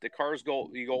setup. The cars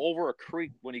you go over a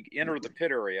creek when you enter the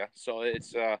pit area, so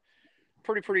it's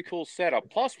pretty cool setup.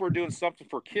 Plus, we're doing something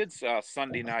for kids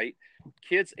Sunday night.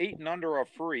 Kids 8 and under are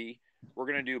free. We're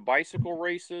going to do bicycle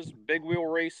races, big wheel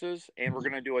races, and we're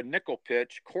going to do a nickel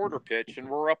pitch, quarter pitch, and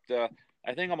we're up to,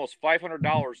 I think, almost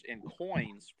 $500 in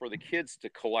coins for the kids to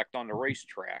collect on the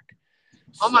racetrack.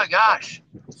 Oh my gosh.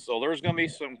 So there's going to be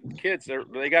some kids there.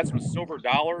 They got some silver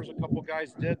dollars. A couple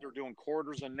guys did. They're doing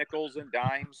quarters and nickels and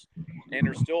dimes, and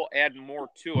they're still adding more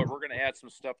to it. We're going to add some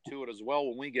stuff to it as well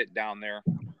when we get down there.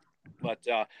 But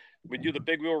we do the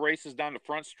big wheel races down the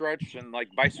front stretch, and like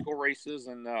bicycle races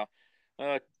and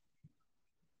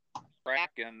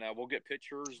track, and we'll get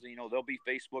pictures. They'll be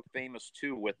Facebook famous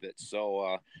too with it.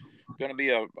 So going to be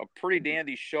a pretty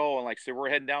dandy show. And like I said, we're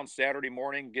heading down Saturday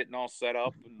morning, getting all set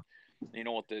up, and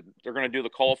they're going to do the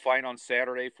qualifying on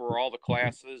Saturday for all the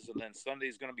classes, and then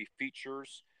Sunday's going to be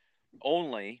features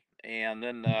only. And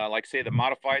then, like I say, the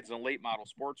modifieds and late model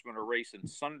sportsmen are racing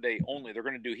Sunday only. They're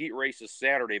going to do heat races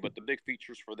Saturday, but the big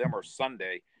features for them are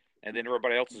Sunday. And then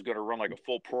everybody else is going to run like a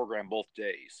full program both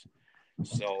days.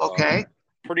 So,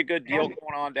 pretty good deal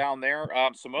going on down there.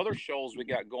 Some other shows we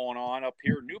got going on up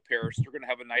here in New Paris. They're going to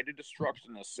have a Night of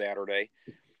Destruction this Saturday.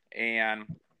 And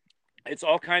it's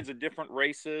all kinds of different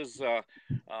races,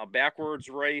 backwards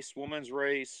race, women's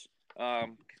race,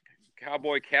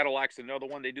 Cowboy Cadillac's another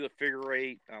one. They do a figure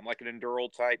 8, like an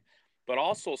enduro type. But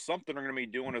also something they're going to be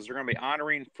doing is they're going to be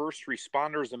honoring first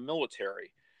responders and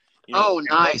military.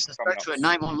 Nice, especially with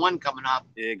 911 coming up.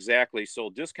 Exactly. So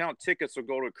discount tickets will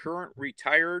go to current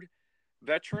retired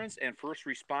veterans and first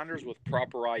responders with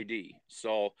proper ID.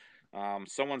 So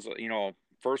someone's,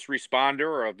 first responder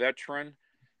or a veteran,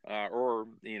 or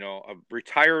a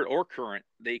retired or current,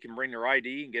 they can bring their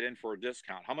ID and get in for a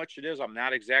discount. How much it is, I'm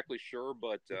not exactly sure,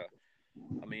 but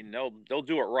they'll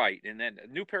do it right. And then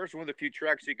New Paris is one of the few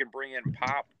tracks you can bring in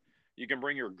pop. You can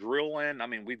bring your grill in. I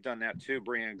mean, we've done that too,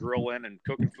 bringing a grill in and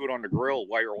cooking food on the grill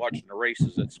while you're watching the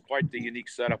races. It's quite the unique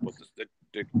setup with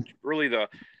the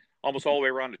almost all the way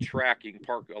around the track. You can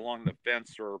park along the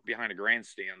fence or behind the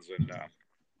grandstands and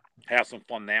have some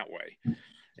fun that way.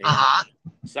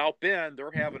 South Bend, they're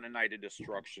having a Night of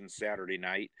Destruction Saturday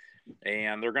night,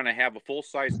 and they're going to have a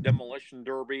full-size demolition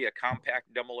derby, a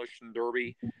compact demolition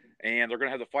derby, and they're going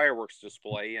to have the fireworks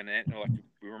display. And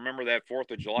we remember that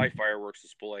 4th of July fireworks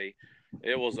display.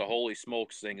 It was a holy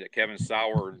smokes thing that Kevin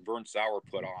Sauer and Vern Sauer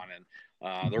put on,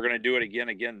 and they're going to do it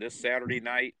again this Saturday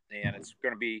night, and it's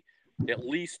going to be at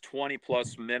least 20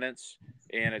 plus minutes,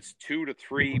 and it's 2 to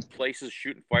 3 places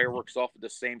shooting fireworks off at the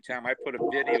same time. I put a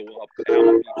video up,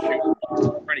 and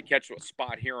I'm trying to catch a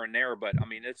spot here and there, but I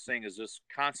mean, this thing is just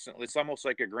constantly, it's almost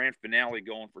like a grand finale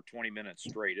going for 20 minutes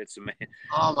straight. It's amazing.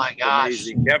 Oh my gosh.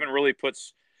 Amazing. Kevin really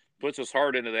puts his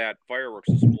heart into that fireworks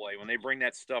display. When they bring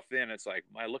that stuff in, it's like,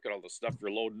 my, look at all the stuff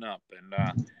you're loading up,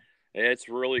 and it's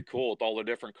really cool with all the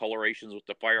different colorations with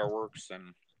the fireworks,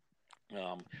 and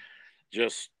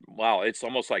just wow, it's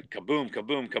almost like kaboom,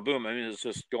 kaboom, kaboom. I mean, it's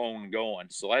just going.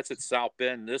 So that's at South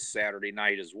Bend this Saturday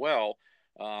night as well.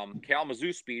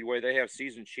 Kalamazoo Speedway, they have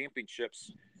season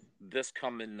championships this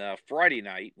coming Friday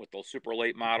night with those super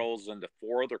late models and the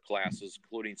 4 other classes,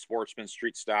 including sportsman,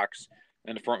 street stocks,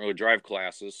 and the front wheel drive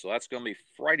classes. So that's going to be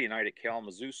Friday night at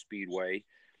Kalamazoo Speedway.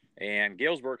 And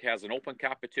Galesburg has an open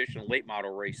competition late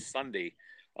model race Sunday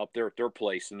up there at their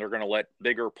place, and they're going to let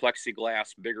bigger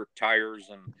plexiglass, bigger tires,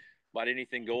 and about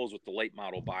anything goes with the late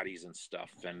model bodies and stuff.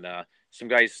 And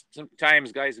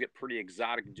sometimes guys get pretty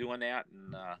exotic doing that,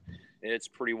 and it's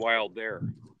pretty wild there.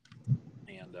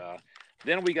 And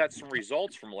then we got some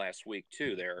results from last week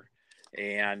too there.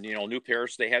 And, New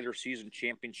Paris, they had their season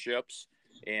championships.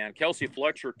 And Kelsey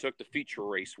Fletcher took the feature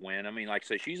race win. I mean, like I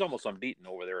say, she's almost unbeaten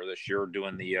over there this year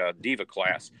doing the Diva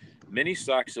class. Mini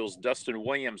stocks, it was Dustin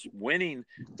Williams winning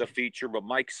the feature, but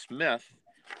Mike Smith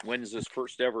wins his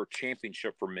first ever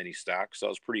championship for mini stocks. So that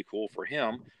was pretty cool for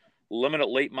him. Limited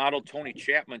late model, Tony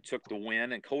Chapman took the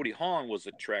win, and Cody Hong was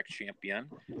the track champion.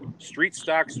 Street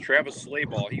stocks, Travis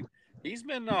Slayball. He's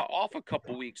been off a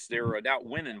couple weeks there, not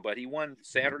winning, but he won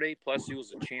Saturday. Plus, he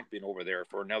was a champion over there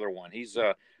for another one. He's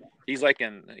like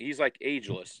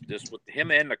ageless, just with him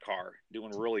and the car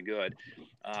doing really good.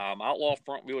 Outlaw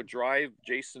front wheel drive,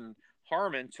 Jason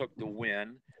Harmon took the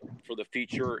win for the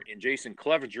feature, and Jason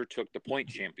Clevenger took the point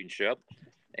championship.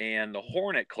 And the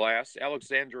Hornet class,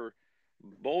 Alexander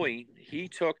Bowie, he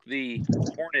took the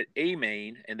Hornet A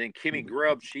main, and then Kimmy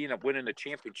Grubb, she ended up winning the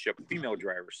championship female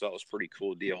driver. So that was a pretty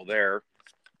cool deal there.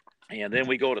 And then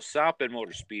we go to South Bend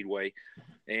Motor Speedway,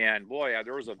 and boy,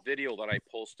 there was a video that I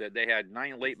posted. They had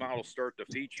 9 late models start the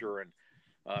feature, and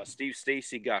Steve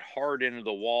Stacy got hard into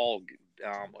the wall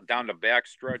down the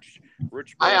backstretch.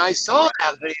 Rich, I saw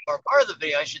that video, or part of the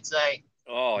video, I should say.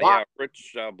 Oh, wow. Yeah.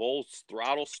 Rich Bull's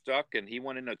throttle stuck, and he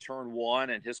went into turn 1,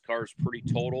 and his car's pretty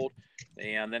totaled.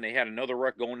 And then they had another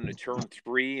wreck going into turn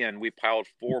 3, and we piled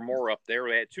 4 more up there.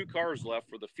 They had 2 cars left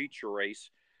for the feature race,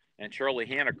 and Charlie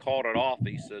Hanna called it off.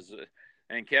 He says,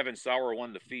 and Kevin Sauer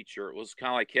won the feature. It was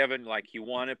kind of like Kevin, like he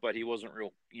won it, but he wasn't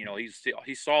real,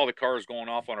 he saw the cars going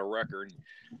off on a record.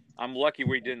 I'm lucky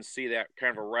we didn't see that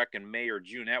kind of a wreck in May or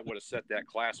June. That would have set that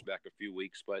class back a few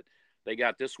weeks, but they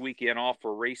got this weekend off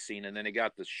for racing, and then they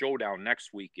got the showdown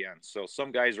next weekend. So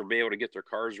some guys will be able to get their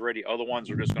cars ready. Other ones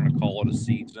are just going to call it a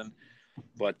season.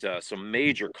 But some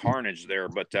major carnage there.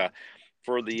 But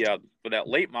for that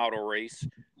late model race,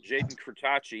 Jaden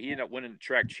Kurtachi, he ended up winning the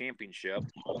track championship.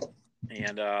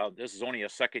 And this is only a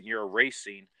second year of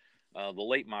racing, the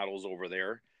late models over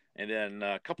there. And then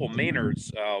a couple of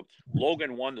Maynards.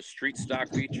 Logan won the street stock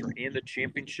feature and the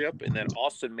championship. And then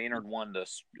Austin Maynard won the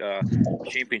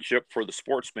championship for the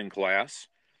sportsman class.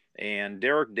 And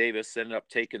Derek Davis ended up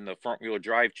taking the front wheel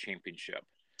drive championship.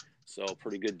 So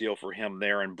pretty good deal for him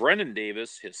there. And Brendan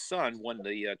Davis, his son, won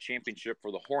the championship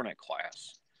for the Hornet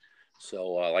class. So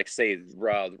like I say,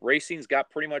 racing's got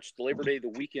pretty much the Labor Day, the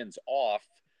weekends off.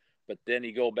 But then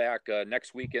you go back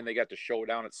next weekend, they got the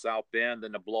showdown at South Bend,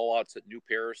 then the blowouts at New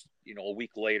Paris, a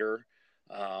week later.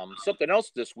 Something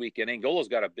else this weekend, Angola's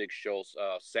got a big show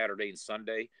Saturday and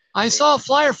Sunday. I saw a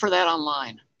flyer for that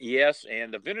online. Yes,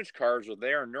 and the vintage cars are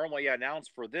there. Normally I announce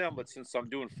for them, but since I'm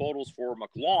doing photos for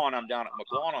McLawn, I'm down at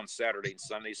McLawn on Saturday and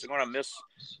Sunday. So I'm going to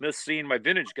miss seeing my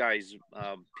vintage guys,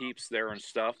 peeps there and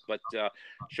stuff. But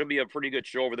should be a pretty good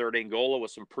show over there at Angola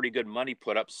with some pretty good money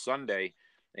put up Sunday.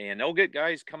 And they'll get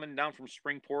guys coming down from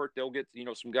Springport. They'll get,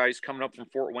 some guys coming up from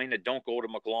Fort Wayne that don't go to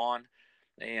McLawn.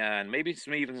 And maybe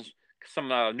some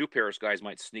New Paris guys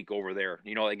might sneak over there.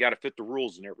 They got to fit the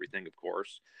rules and everything, of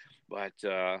course. But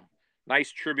nice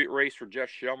tribute race for Jeff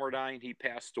Shelmerdine. He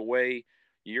passed away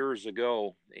years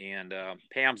ago. And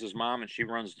Pam's his mom, and she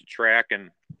runs the track. And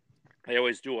they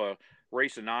always do a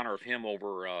race in honor of him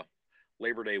over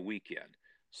Labor Day weekend.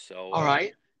 So all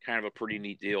right, kind of a pretty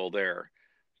neat deal there.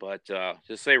 But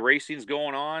just say racing's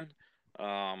going on.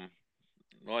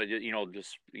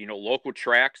 Local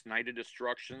tracks, Night of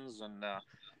Destructions, and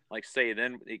like I say,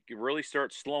 then it really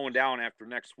starts slowing down after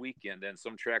next weekend. Then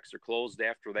some tracks are closed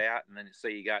after that, and then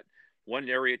say you got one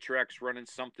area tracks running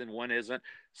something, one isn't.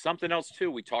 Something else too.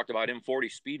 We talked about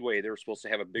M40 Speedway. They were supposed to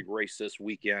have a big race this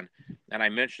weekend, and I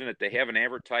mentioned that they haven't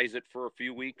advertised it for a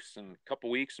few weeks and a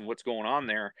couple weeks, and what's going on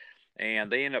there.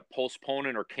 And they end up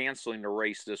postponing or canceling the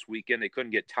race this weekend. They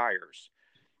couldn't get tires.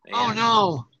 And oh,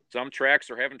 no. Some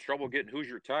tracks are having trouble getting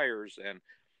Hoosier tires, and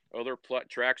other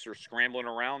tracks are scrambling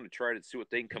around to try to see what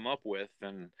they can come up with.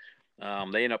 And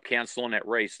they end up canceling that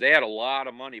race. They had a lot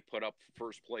of money put up for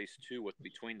first place, too,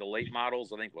 between the late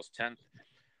models. I think it was 10th.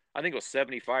 I think it was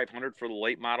 $7,500 for the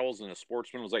late models, and the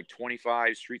sportsman was like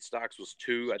 $25. Street stocks was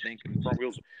 $2, I think. And front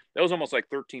wheels, that was almost like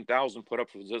 $13,000 put up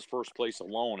for this first place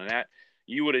alone. And that,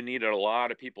 you would have needed a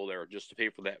lot of people there just to pay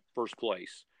for that first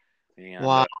place. And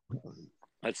wow.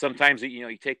 But sometimes,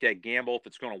 you take that gamble if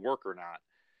it's going to work or not.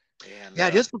 And yeah,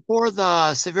 just before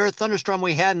the severe thunderstorm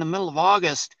we had in the middle of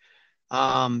August,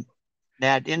 that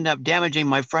ended up damaging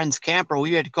my friend's camper,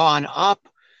 we had gone up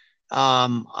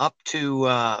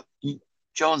to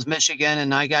Jones, Michigan,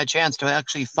 and I got a chance to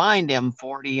actually find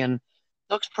M40, and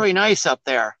looks pretty nice up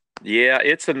there. Yeah,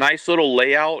 it's a nice little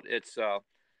layout. It's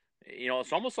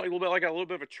it's almost like a little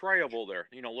bit of a tri-oval there.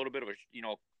 A little bit of a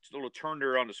little turn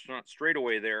there on the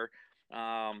straightaway there.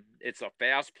 It's a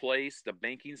fast place. The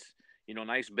banking's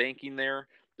nice banking there.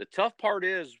 The tough part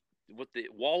is with the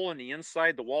wall on the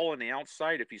inside, the wall on the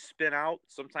outside. If you spin out,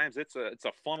 sometimes it's a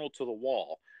funnel to the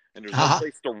wall, and there's no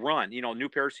place to run. New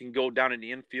Paris, you can go down in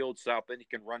the infield. South Bend, you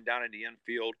can run down in the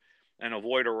infield and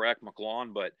avoid a wreck.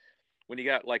 McLawn, but when you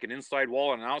got like an inside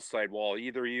wall and an outside wall,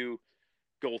 either you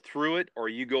go through it or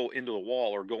you go into the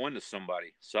wall or go into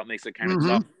somebody. So that makes it kind of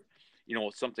tough.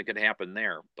 Something could happen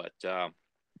there. But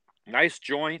nice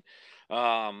joint.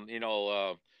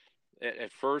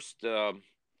 At first,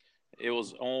 it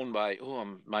was owned by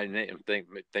I'm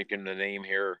thinking the name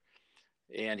here,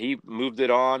 and he moved it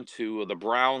on to the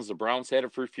Browns. The Browns had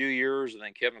it for a few years, and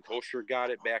then Kevin Kosher got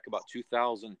it back about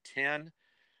 2010,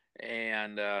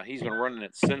 and he's been running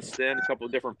it since then. A couple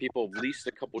of different people have leased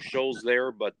a couple shows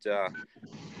there, but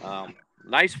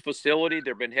nice facility.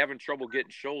 They've been having trouble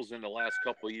getting shows in the last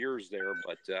couple of years there,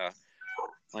 but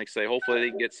like I say, hopefully they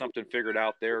can get something figured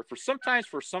out there. For some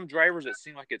drivers, it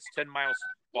seems like it's 10 miles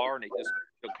far and they just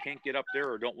can't get up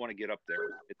there or don't want to get up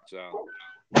there. It's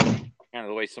kind of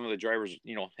the way some of the drivers,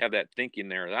 have that thinking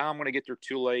there. I'm going to get there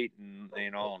too late and,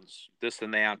 and this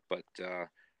and that. But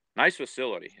nice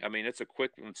facility. I mean, it's a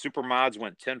quick – super mods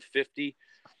went 1050.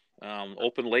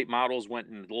 Open late models went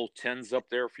in little 10s up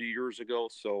there a few years ago.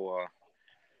 So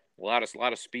a lot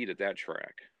of speed at that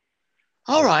track.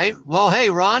 All right. Well,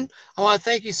 hey, Ron, I want to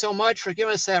thank you so much for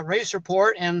giving us that race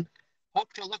report, and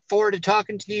hope to look forward to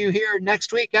talking to you here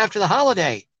next week after the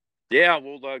holiday. Yeah,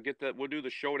 we'll get that. We'll do the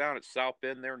showdown at South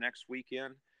Bend there next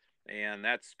weekend, and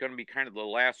that's going to be kind of the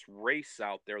last race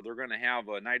out there. They're going to have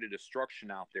a Night of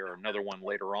Destruction out there, another one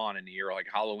later on in the year, like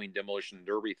Halloween Demolition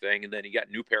Derby thing, and then you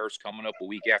got New Paris coming up a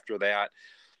week after that.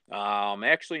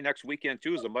 Actually, next weekend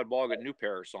too is the Mud Bog at New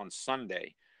Paris on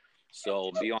Sunday. So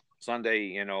it'll be on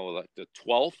Sunday, the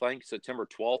 12th, I think September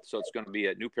 12th. So it's going to be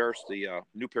at New Paris, the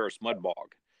New Paris Mud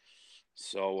Bog.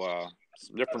 So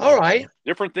some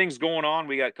different things going on.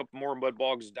 We got a couple more mud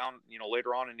bogs down,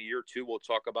 later on in the year too. We'll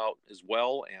talk about as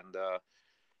well,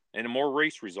 and more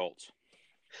race results.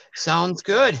 Sounds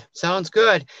good.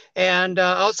 And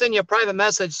I'll send you a private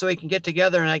message so we can get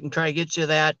together and I can try to get you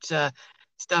that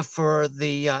stuff for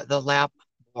the lap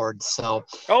board. So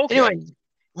anyway.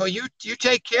 Well, you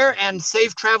take care and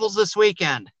safe travels this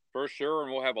weekend. For sure,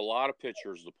 and we'll have a lot of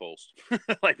pictures to post,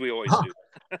 like we always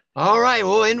do. All right,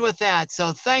 we'll end with that.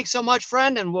 So thanks so much,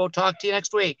 friend, and we'll talk to you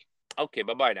next week. Okay,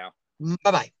 bye-bye now.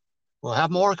 Bye-bye. We'll have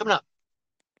more coming up.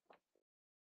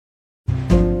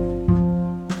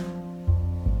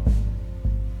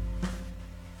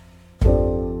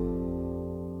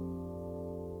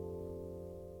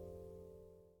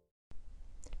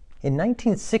 In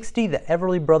 1960, the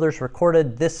Everly Brothers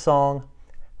recorded this song,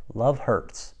 Love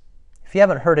Hurts. If you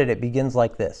haven't heard it, it begins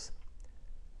like this.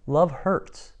 Love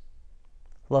hurts.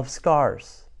 Love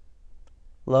scars.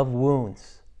 Love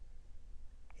wounds.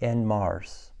 And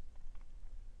mars.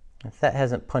 If that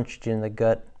hasn't punched you in the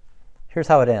gut, here's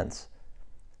how it ends.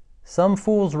 Some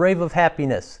fools rave of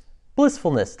happiness,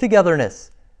 blissfulness,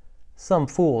 togetherness. Some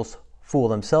fools fool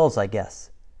themselves, I guess.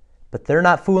 But they're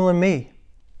not fooling me.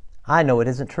 I know it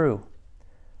isn't true.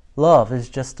 Love is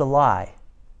just a lie,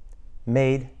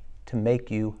 made to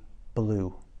make you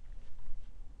blue.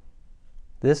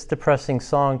 This depressing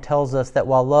song tells us that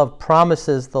while love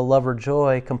promises the lover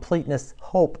joy, completeness,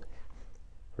 hope,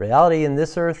 reality in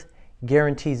this earth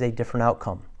guarantees a different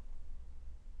outcome.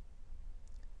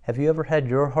 Have you ever had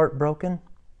your heart broken?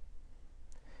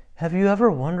 Have you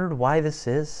ever wondered why this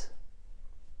is?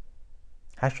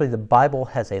 Actually, the Bible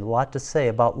has a lot to say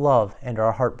about love and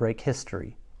our heartbreak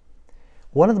history.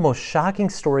 One of the most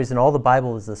shocking stories in all the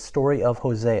Bible is the story of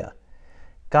Hosea.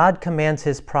 God commands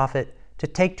his prophet to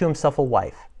take to himself a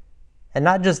wife, and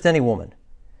not just any woman,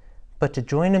 but to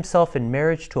join himself in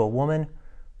marriage to a woman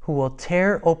who will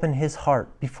tear open his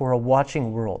heart before a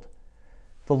watching world.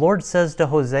 The Lord says to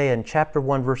Hosea in chapter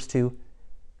 1, verse 2,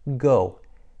 "Go,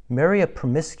 marry a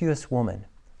promiscuous woman,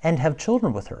 and have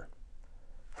children with her.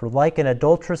 For like an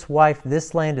adulterous wife,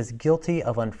 this land is guilty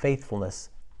of unfaithfulness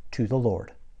to the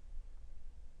Lord."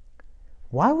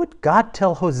 Why would God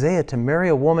tell Hosea to marry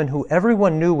a woman who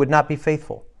everyone knew would not be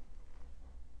faithful?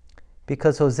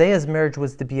 because Hosea's marriage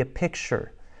was to be a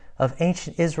picture of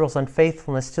ancient Israel's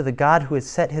unfaithfulness to the God who had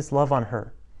set his love on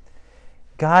her.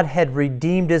 God had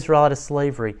redeemed Israel out of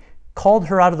slavery, called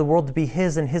her out of the world to be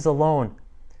his and his alone.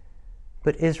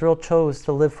 But Israel chose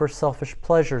to live for selfish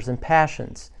pleasures and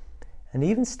passions, and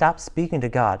even stopped speaking to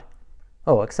God.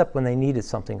 Oh, except when they needed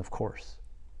something, of course.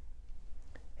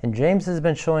 And James has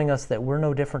been showing us that we're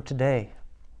no different today.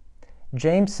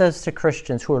 James says to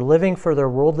Christians who are living for their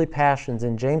worldly passions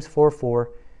in James 4:4,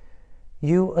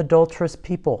 "You adulterous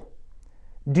people,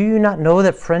 do you not know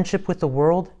that friendship with the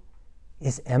world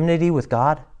is enmity with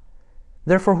God?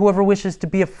 Therefore, whoever wishes to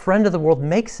be a friend of the world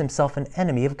makes himself an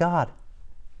enemy of God."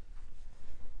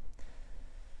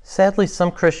 Sadly,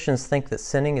 some Christians think that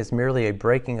sinning is merely a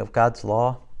breaking of God's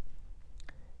law.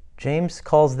 James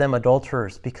calls them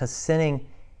adulterers because sinning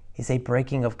is a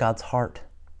breaking of God's heart.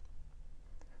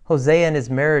 Hosea and his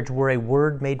marriage were a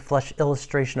word-made-flesh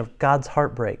illustration of God's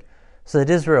heartbreak, so that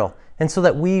Israel, and so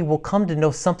that we will come to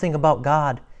know something about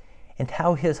God and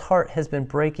how his heart has been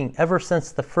breaking ever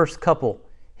since the first couple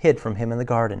hid from him in the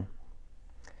garden.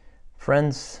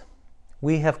 Friends,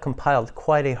 we have compiled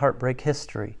quite a heartbreak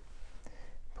history.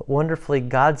 But wonderfully,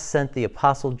 God sent the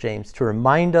Apostle James to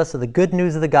remind us of the good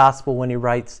news of the gospel when he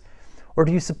writes, "Or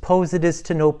do you suppose it is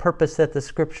to no purpose that the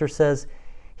Scripture says,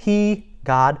 He,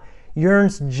 God,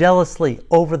 yearns jealously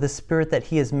over the Spirit that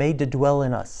He has made to dwell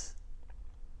in us?"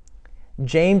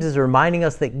 James is reminding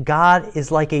us that God is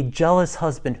like a jealous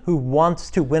husband who wants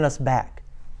to win us back.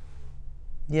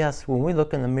 Yes, when we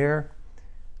look in the mirror,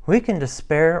 we can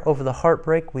despair over the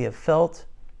heartbreak we have felt,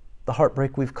 the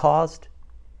heartbreak we've caused.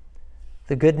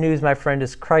 The good news, my friend,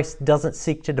 is Christ doesn't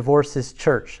seek to divorce His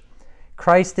church.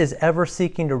 Christ is ever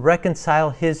seeking to reconcile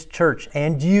His church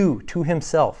and you to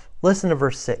Himself. Listen to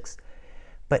verse 6.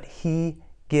 But He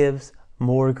gives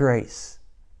more grace.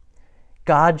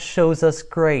 God shows us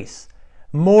grace,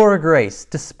 more grace,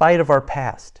 despite of our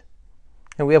past.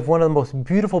 And we have one of the most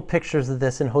beautiful pictures of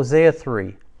this in Hosea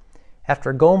 3.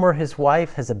 After Gomer, his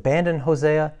wife, has abandoned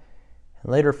Hosea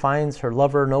and later finds her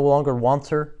lover no longer wants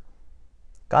her,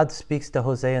 God speaks to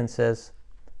Hosea and says,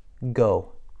 "Go,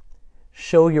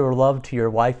 show your love to your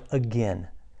wife again.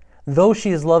 Though she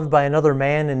is loved by another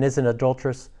man and is an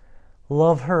adulteress,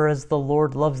 love her as the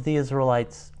Lord loves the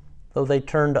Israelites, though they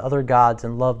turn to other gods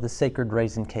and love the sacred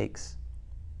raisin cakes."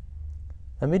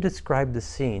 Let me describe the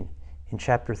scene in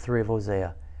chapter 3 of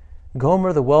Hosea.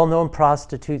 Gomer, the well-known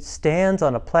prostitute, stands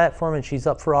on a platform and she's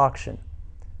up for auction.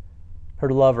 Her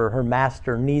lover, her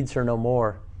master, needs her no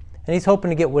more, and he's hoping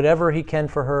to get whatever he can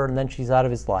for her, and then she's out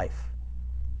of his life.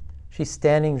 She's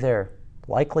standing there,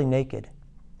 likely naked,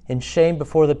 in shame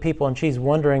before the people, and she's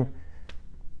wondering,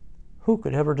 who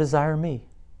could ever desire me?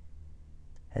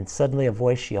 And suddenly a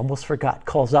voice she almost forgot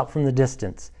calls out from the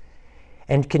distance.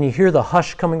 And can you hear the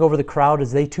hush coming over the crowd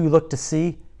as they too look to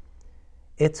see?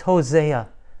 It's Hosea,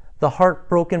 the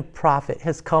heartbroken prophet,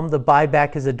 has come to buy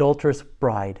back his adulterous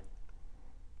bride.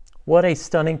 What a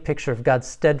stunning picture of God's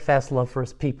steadfast love for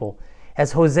His people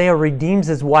as Hosea redeems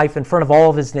his wife in front of all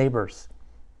of his neighbors.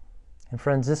 And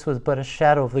friends, this was but a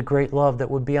shadow of the great love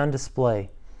that would be on display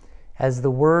as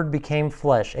the Word became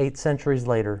flesh 8 centuries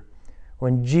later,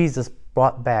 when Jesus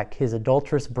brought back His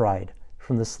adulterous bride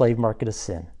from the slave market of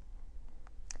sin.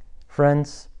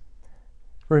 Friends,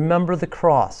 remember the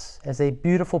cross as a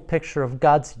beautiful picture of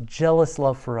God's jealous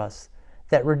love for us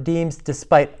that redeems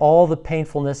despite all the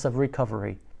painfulness of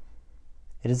recovery.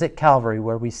 It is at Calvary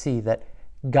where we see that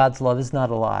God's love is not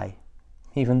a lie,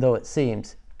 even though it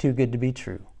seems too good to be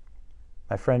true.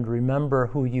 My friend, remember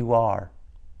who you are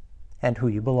and who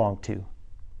you belong to.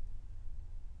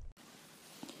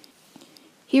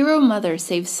 Hero mother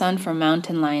saves son from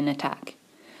mountain lion attack.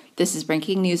 This is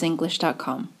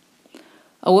BreakingNewsEnglish.com.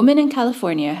 A woman in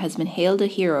California has been hailed a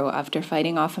hero after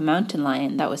fighting off a mountain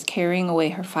lion that was carrying away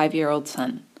her 5-year-old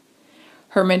son.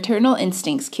 Her maternal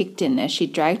instincts kicked in as she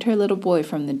dragged her little boy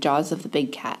from the jaws of the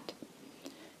big cat.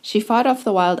 She fought off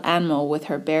the wild animal with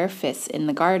her bare fists in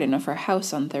the garden of her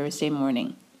house on Thursday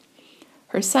morning.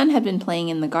 Her son had been playing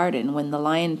in the garden when the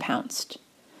lion pounced.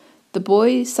 The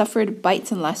boy suffered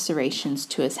bites and lacerations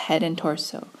to his head and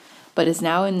torso, but is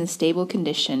now in a stable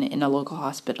condition in a local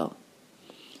hospital.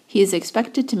 He is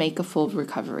expected to make a full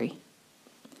recovery.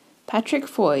 Patrick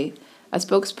Foy, a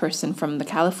spokesperson from the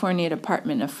California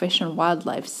Department of Fish and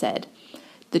Wildlife, said,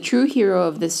 "The true hero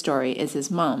of this story is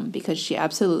his mom because she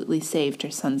absolutely saved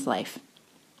her son's life."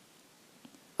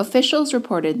 Officials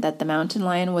reported that the mountain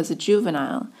lion was a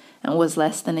juvenile and was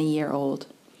less than a year old.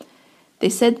 They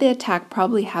said the attack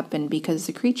probably happened because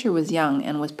the creature was young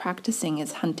and was practicing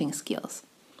its hunting skills.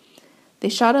 They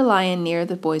shot a lion near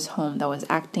the boy's home that was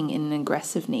acting in an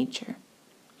aggressive nature.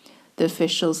 The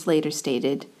officials later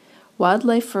stated,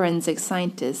 wildlife forensic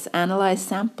scientists analyzed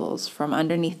samples from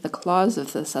underneath the claws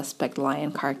of the suspect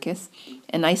lion carcass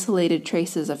and isolated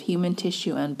traces of human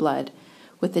tissue and blood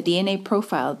with a DNA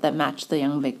profile that matched the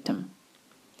young victim.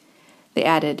 They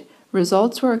added,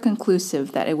 results were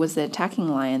conclusive that it was the attacking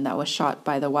lion that was shot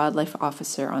by the wildlife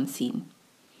officer on scene.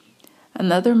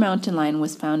 Another mountain lion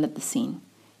was found at the scene.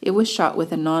 It was shot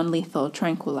with a non-lethal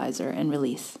tranquilizer and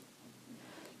released.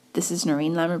 This is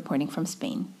Noreen Lam reporting from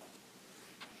Spain.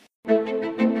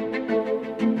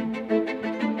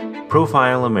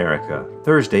 Profile America,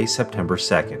 Thursday, September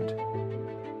 2nd.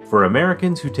 For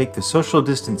Americans who take the social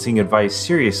distancing advice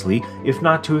seriously, if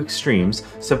not to extremes,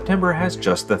 September has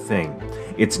just the thing.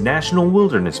 It's National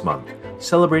Wilderness Month,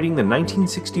 celebrating the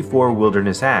 1964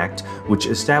 Wilderness Act, which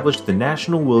established the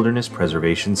National Wilderness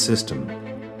Preservation System.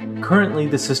 Currently,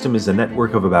 the system is a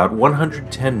network of about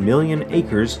 110 million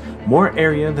acres, more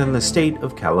area than the state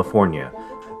of California.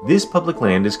 This public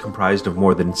land is comprised of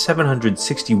more than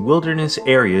 760 wilderness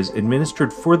areas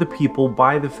administered for the people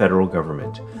by the federal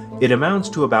government. It amounts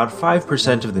to about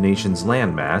 5% of the nation's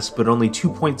landmass, but only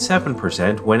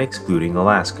 2.7% when excluding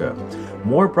Alaska.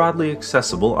 More broadly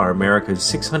accessible are America's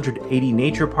 680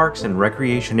 nature parks and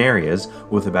recreation areas,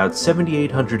 with about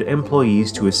 7,800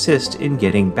 employees to assist in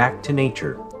getting back to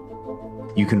nature.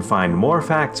 You can find more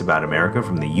facts about America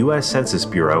from the U.S. Census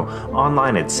Bureau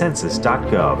online at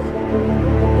census.gov.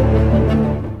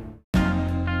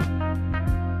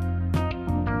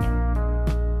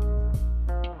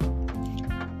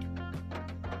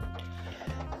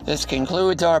 This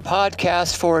concludes our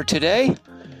podcast for today.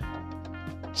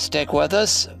 Stick with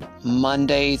us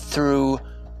Monday through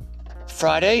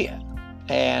Friday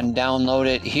and download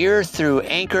it here through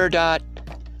Anchor.fm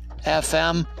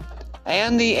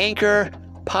and the Anchor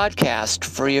podcast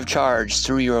free of charge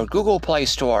through your Google Play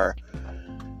Store.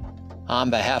 On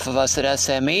behalf of us at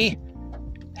SME,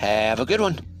 have a good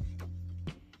one.